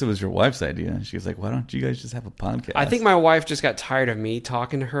guess it was your wife's idea. She was like, why don't you guys just have a podcast? I think my wife just got tired of me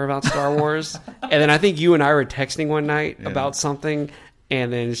talking to her about Star Wars. And then I think you and I were texting one night about something.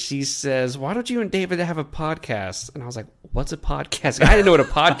 And then she says, why don't you and David have a podcast? And I was like, what's a podcast? I didn't know what a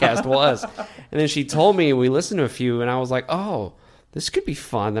podcast was. And then she told me, we listened to a few. And I was like, oh, this could be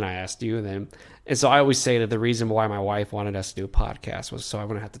fun. Then I asked you. And so I always say that the reason why my wife wanted us to do a podcast was so I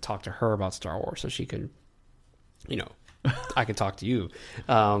wouldn't have to talk to her about Star Wars. So she could, I could talk to you.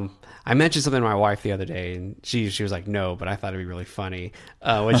 I mentioned something to my wife the other day, and she was like, "No," but I thought it'd be really funny,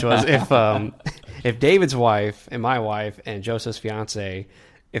 which was if David's wife and my wife and Joseph's fiance,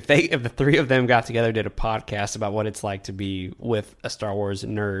 if the three of them got together, did a podcast about what it's like to be with a Star Wars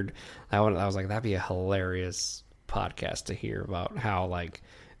nerd, I was like, that'd be a hilarious podcast to hear about how, like,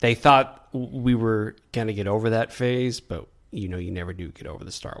 they thought we were gonna get over that phase, but you never do get over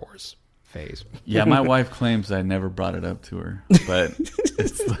the Star Wars phase. Yeah, my wife claims I never brought it up to her, but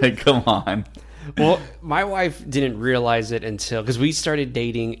it's like, come on. Well, my wife didn't realize it until, because we started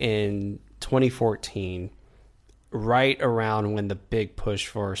dating in 2014, right around when the big push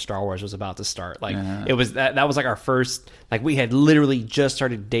for Star Wars was about to start. Like it was that was like our first, like we had literally just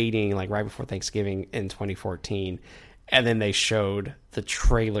started dating like right before Thanksgiving in 2014, and then they showed the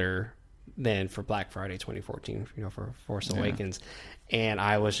trailer then for Black Friday 2014, for Force Awakens. And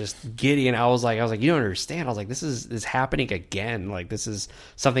I was just giddy, and I was like, you don't understand. I was like, this is happening again. Like, this is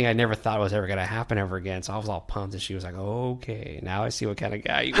something I never thought was ever going to happen ever again. So I was all pumped, and she was like, okay, now I see what kind of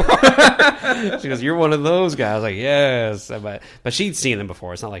guy you are. She goes, you're one of those guys. I was like, yes. But she'd seen them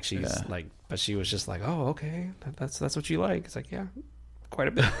before. It's not like she's like, but she was just like, oh, okay, that's what you like. It's like, yeah, quite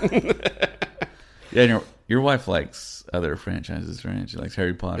a bit. Yeah, and your wife likes other franchises, right? She likes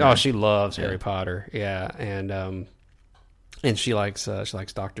Harry Potter. Oh, she loves Harry Potter. Yeah, and she likes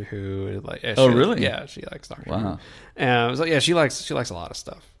Doctor Who. Really? Yeah, she likes Doctor Who. Wow. So yeah, she likes a lot of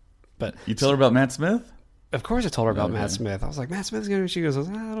stuff. But you told her about Matt Smith? Of course, I told her about Matt Smith. I was like, Matt Smith's gonna. She goes, I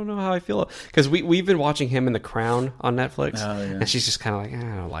don't know how I feel, because we've been watching him in The Crown on Netflix, and she's just kind of like,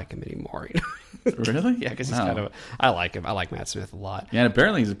 I don't like him anymore. Really? Yeah, because he's kind of. I like him. I like Matt Smith a lot. Yeah, and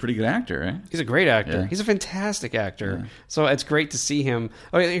apparently he's a pretty good actor, right? He's a great actor. Yeah. He's a fantastic actor. Yeah. So it's great to see him.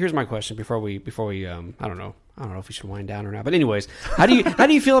 Okay, here's my question before we I don't know if we should wind down or not. But anyways, how do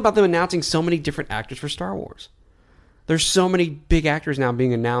you feel about them announcing so many different actors for Star Wars? There's so many big actors now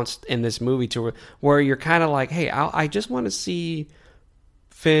being announced in this movie to where you're kind of like, hey, I just want to see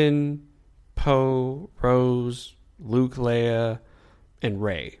Finn, Poe, Rose, Luke, Leia, and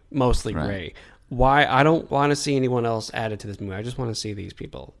Rey. Mostly Rey. Why? I don't want to see anyone else added to this movie. I just want to see these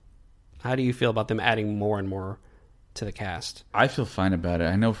people. How do you feel about them adding more and more to the cast? I feel fine about it.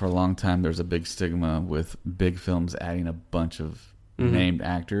 I know for a long time there's a big stigma with big films adding a bunch of named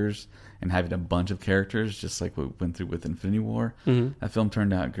actors and having a bunch of characters, just like what we went through with Infinity War. That film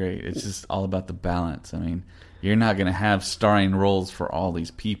turned out great. It's just all about the balance. I mean, you're not going to have starring roles for all these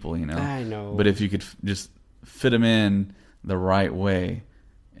people, I know. But if you could just fit them in the right way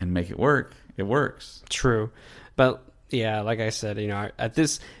and make it work, it works. True. But yeah, like I said, at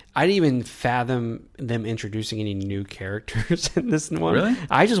this, I didn't even fathom them introducing any new characters in this one. Really?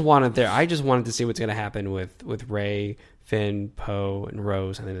 I just wanted to see what's going to happen with Rey, Finn, Poe, and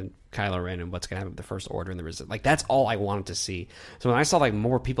Rose, and then Kylo Ren, and what's going to happen with the First Order and the Resistance. Like, that's all I wanted to see. So when I saw like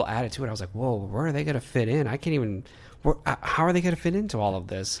more people added to it, I was like, whoa, where are they going to fit in? I can't even. How are they going to fit into all of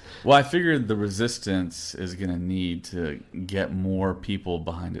this? Well, I figured the Resistance is going to need to get more people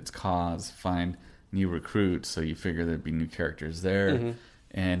behind its cause, find new recruits, so you figure there'd be new characters there.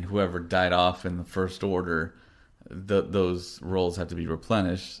 And whoever died off in the First Order, those roles have to be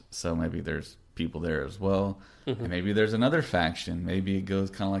replenished, so maybe there's people there as well. And maybe there's another faction. Maybe it goes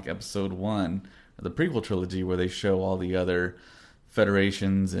kind of like Episode 1 of the prequel trilogy, where they show all the other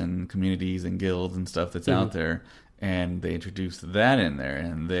federations and communities and guilds and stuff that's out there, and they introduce that in there,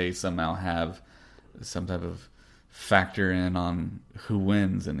 and they somehow have some type of factor in on who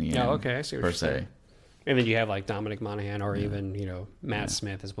wins in the end. Oh, okay, I see what per you're saying. se. And then you have like Dominic Monaghan, or even Matt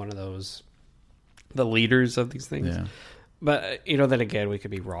Smith is one of those, the leaders of these things. Yeah. But then again, we could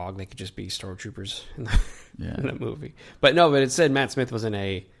be wrong. They could just be stormtroopers in the movie. But no, but it said Matt Smith was in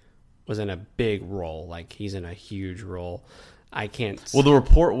a big role. Like, he's in a huge role. I can't. Well, the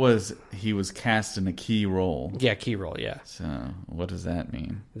report was he was cast in a key role. Yeah, key role. Yeah. So what does that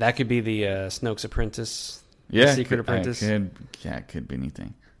mean? That could be the Snoke's apprentice. Yeah, the Secret Apprentice. It could be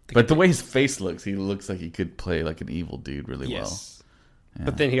anything. But the way his face looks, he looks like he could play like an evil dude really well. Yeah.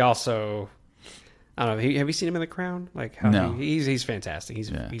 But then he also, I don't know. Have you seen him in The Crown? Like, how no. He's fantastic. He's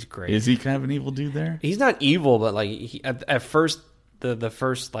great. Is he kind of an evil dude there? He's not evil, but like at first, the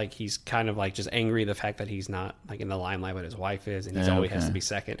first, like, he's kind of like just angry the fact that he's not like in the limelight, but his wife is, and he always has to be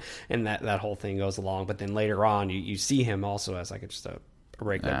second, and that whole thing goes along. But then later on, you see him also as like just a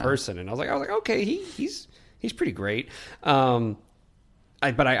regular person, and I was like, okay, he's pretty great.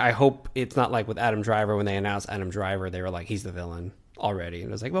 But I hope it's not like with Adam Driver. When they announced Adam Driver, they were like, he's the villain already. And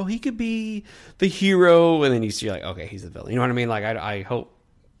it was like, well, he could be the hero. And then you see, like, okay, he's the villain. You know what I mean? Like, I hope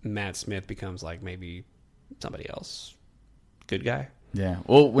Matt Smith becomes like maybe somebody else. Good guy. Yeah.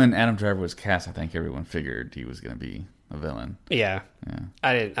 Well, when Adam Driver was cast, I think everyone figured he was going to be a villain. Yeah.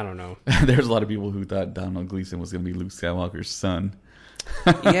 I don't know. There's a lot of people who thought Donald Gleason was going to be Luke Skywalker's son.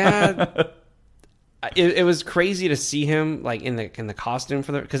 Yeah. It was crazy to see him like in the costume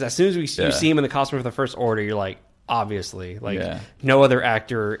because as soon as you see him in the costume for the First Order, you're like, obviously, like no other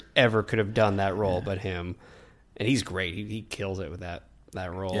actor ever could have done that role but him, and he's great. He kills it with that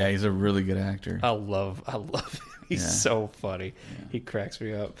role. Yeah, he's a really good actor. I love him. He's so funny. Yeah. He cracks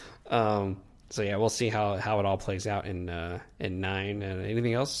me up. So yeah, we'll see how it all plays out in 9.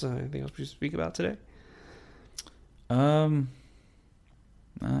 Anything else? Anything else we should speak about today? Not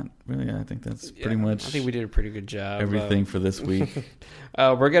really. I think that's pretty much. I think we did a pretty good job. Everything for this week.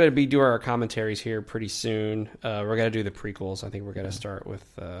 We're gonna be doing our commentaries here pretty soon. We're gonna do the prequels. I think we're gonna start with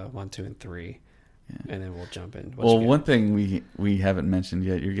 1, 2, and 3, and then we'll jump in. One thing we haven't mentioned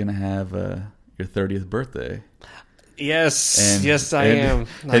yet. You're gonna have your 30th birthday. Yes, I am.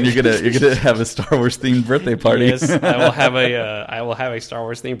 And you're gonna have a Star Wars themed birthday party. Yes, I will have a Star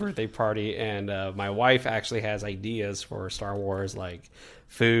Wars themed birthday party, and my wife actually has ideas for Star Wars like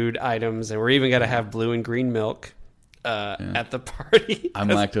food items, and we're even gonna have blue and green milk at the party. I'm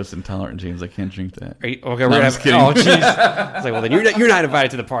lactose intolerant, James. I can't drink that. Okay, we're gonna have. Oh, jeez. It's like, well, then you're not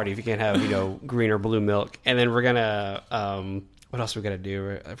invited to the party if you can't have green or blue milk, and then we're gonna. What else are we gonna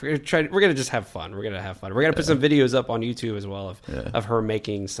do? We're gonna just have fun. We're gonna put some videos up on YouTube as well of her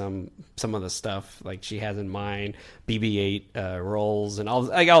making some of the stuff like she has in mind, BB-8 rolls and all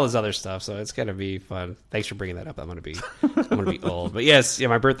this other stuff. So it's gonna be fun. Thanks for bringing that up. I'm gonna be old, but yes,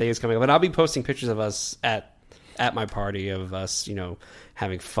 my birthday is coming up, and I'll be posting pictures of us at my party of us,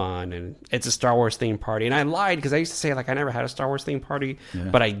 having fun, and it's a Star Wars themed party. And I lied because I used to say like I never had a Star Wars themed party,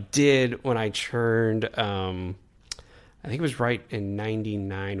 but I did when I turned. I think it was right in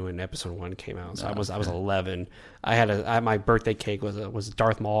 '99 when Episode 1 came out. So I was 11. I had my birthday cake was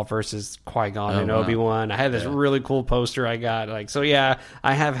Darth Maul versus Qui-Gon and Obi-Wan. Wow. I had this really cool poster I got.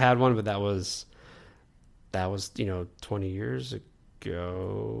 I have had one, but that was 20 years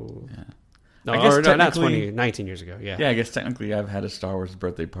ago. Yeah. No, not 20, 19 years ago. Yeah. Yeah, I guess technically I've had a Star Wars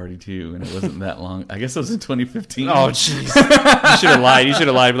birthday party too, and it wasn't that long. I guess it was in 2015. Oh, jeez. You should have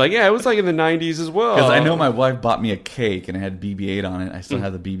lied. But like, yeah, it was like in the 90s as well. Because I know my wife bought me a cake and it had BB-8 on it. I still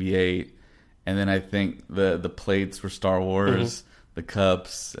have the BB-8. And then I think the plates were Star Wars, the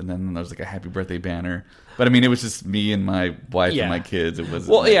cups, and then there was like a happy birthday banner. But I mean, it was just me and my wife and my kids. It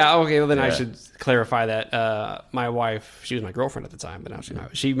wasn't. Well, okay. Well, then I should clarify that my wife, she was my girlfriend at the time, but now she's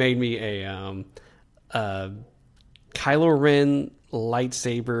not. She made me a Kylo Ren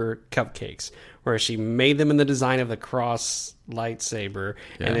lightsaber cupcakes, where she made them in the design of the cross lightsaber,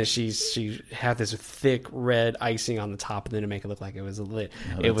 and then she had this thick red icing on the top, and then to make it look like it was lit.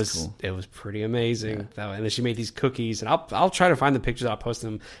 Oh, it was cool. It was pretty amazing. Yeah. And then she made these cookies, and I'll try to find the pictures. I'll post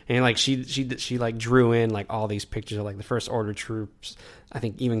them. And like she like drew in like all these pictures of like the First Order troops. I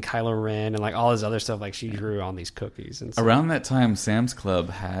think even Kylo Ren and like all this other stuff. Like she drew on these cookies. And so, around that time, Sam's Club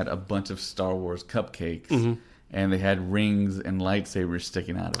had a bunch of Star Wars cupcakes. Mm-hmm. And they had rings and lightsabers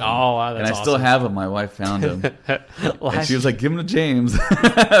sticking out of them. Oh, wow, that's awesome. And I still have them. My wife found them. And she was like, give them to James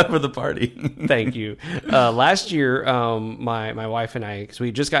for the party. Thank you. Last year, my wife and I, because we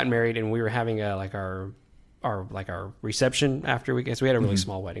had just gotten married and we were having our reception after we had a really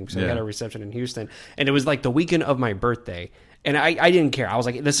small wedding. So we had a reception in Houston. And it was like the weekend of my birthday. And I didn't care. I was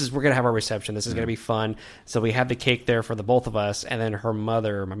like, we're going to have our reception. This is going to be fun. So we had the cake there for the both of us. And then my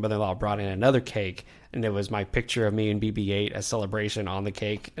mother-in-law brought in another cake. And it was my picture of me and BB-8 as celebration on the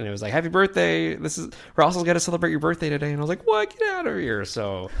cake. And it was like, happy birthday. We're also going to celebrate your birthday today. And I was like, what? Get out of here.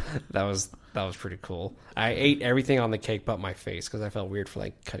 So that was pretty cool. I ate everything on the cake but my face because I felt weird for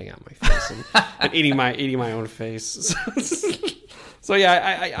like cutting out my face and eating my own face. So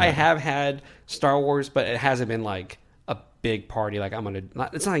yeah, I have had Star Wars, but it hasn't been like a big party. Like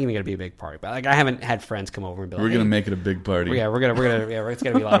it's not even gonna be a big party, but like I haven't had friends come over and be like, we're gonna make it a big party. Yeah, it's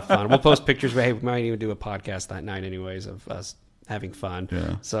gonna be a lot of fun. We'll post pictures, but hey, we might even do a podcast that night anyways of us having fun.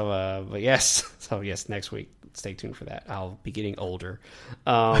 Yeah. So, but yes, next week, stay tuned for that. I'll be getting older.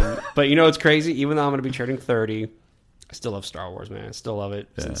 But it's crazy. Even though I'm gonna be turning 30, I still love Star Wars, man. I still love it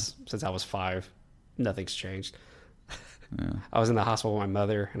since I was 5. Nothing's changed. Yeah. I was in the hospital with my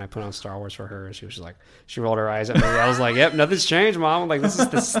mother, and I put on Star Wars for her, and she was just like, she rolled her eyes at me. I was like, "Yep, nothing's changed, Mom." I'm like, this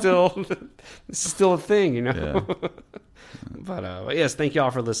is still a thing, Yeah. But yes, thank you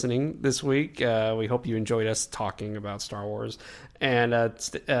all for listening this week. We hope you enjoyed us talking about Star Wars, and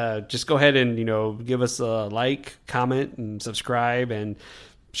just go ahead and give us a like, comment, and subscribe, and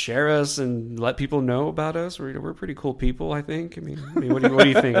share us and let people know about us. We're pretty cool people, I think. I mean, what do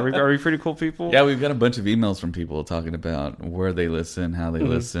you think? Are we pretty cool people? Yeah, we've got a bunch of emails from people talking about where they listen, how they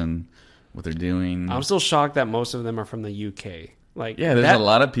listen, what they're doing. I'm still shocked that most of them are from the UK. Like, yeah, there's a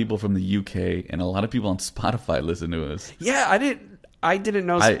lot of people from the UK, and a lot of people on Spotify listen to us. Yeah, I didn't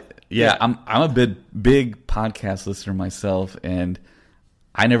know. I'm a big podcast listener myself, and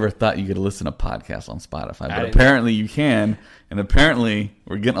I never thought you could listen to podcasts on Spotify, but apparently you can, and apparently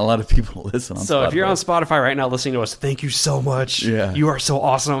we're getting a lot of people listen on Spotify. So if you're on Spotify right now listening to us, thank you so much. Yeah. You are so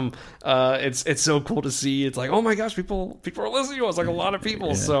awesome. It's so cool to see. It's like, oh my gosh, people are listening to us, like a lot of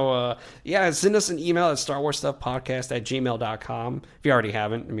people. Yeah. So send us an email at StarWarsStuffPodcast@gmail.com. If you already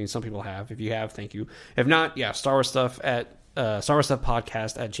haven't, I mean, some people have. If you have, thank you. If not, yeah,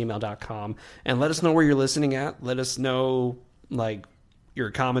 StarWarsStuffPodcast@gmail.com, and let us know where you're listening at. Let us know like your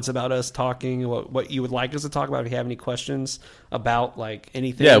comments about us talking, what you would like us to talk about. If you have any questions about like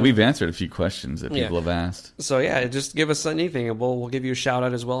anything, yeah, we've answered a few questions that people have asked. So yeah, just give us anything, and we'll give you a shout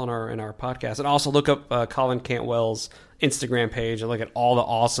out as well in our podcast. And also look up Colin Cantwell's Instagram page and look at all the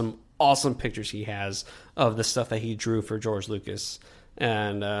awesome pictures he has of the stuff that he drew for George Lucas.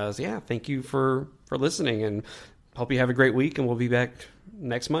 And so yeah, thank you for listening, and hope you have a great week. And we'll be back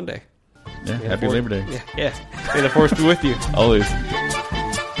next Monday. Yeah, happy Labor Day. Yeah. May the force be with you always.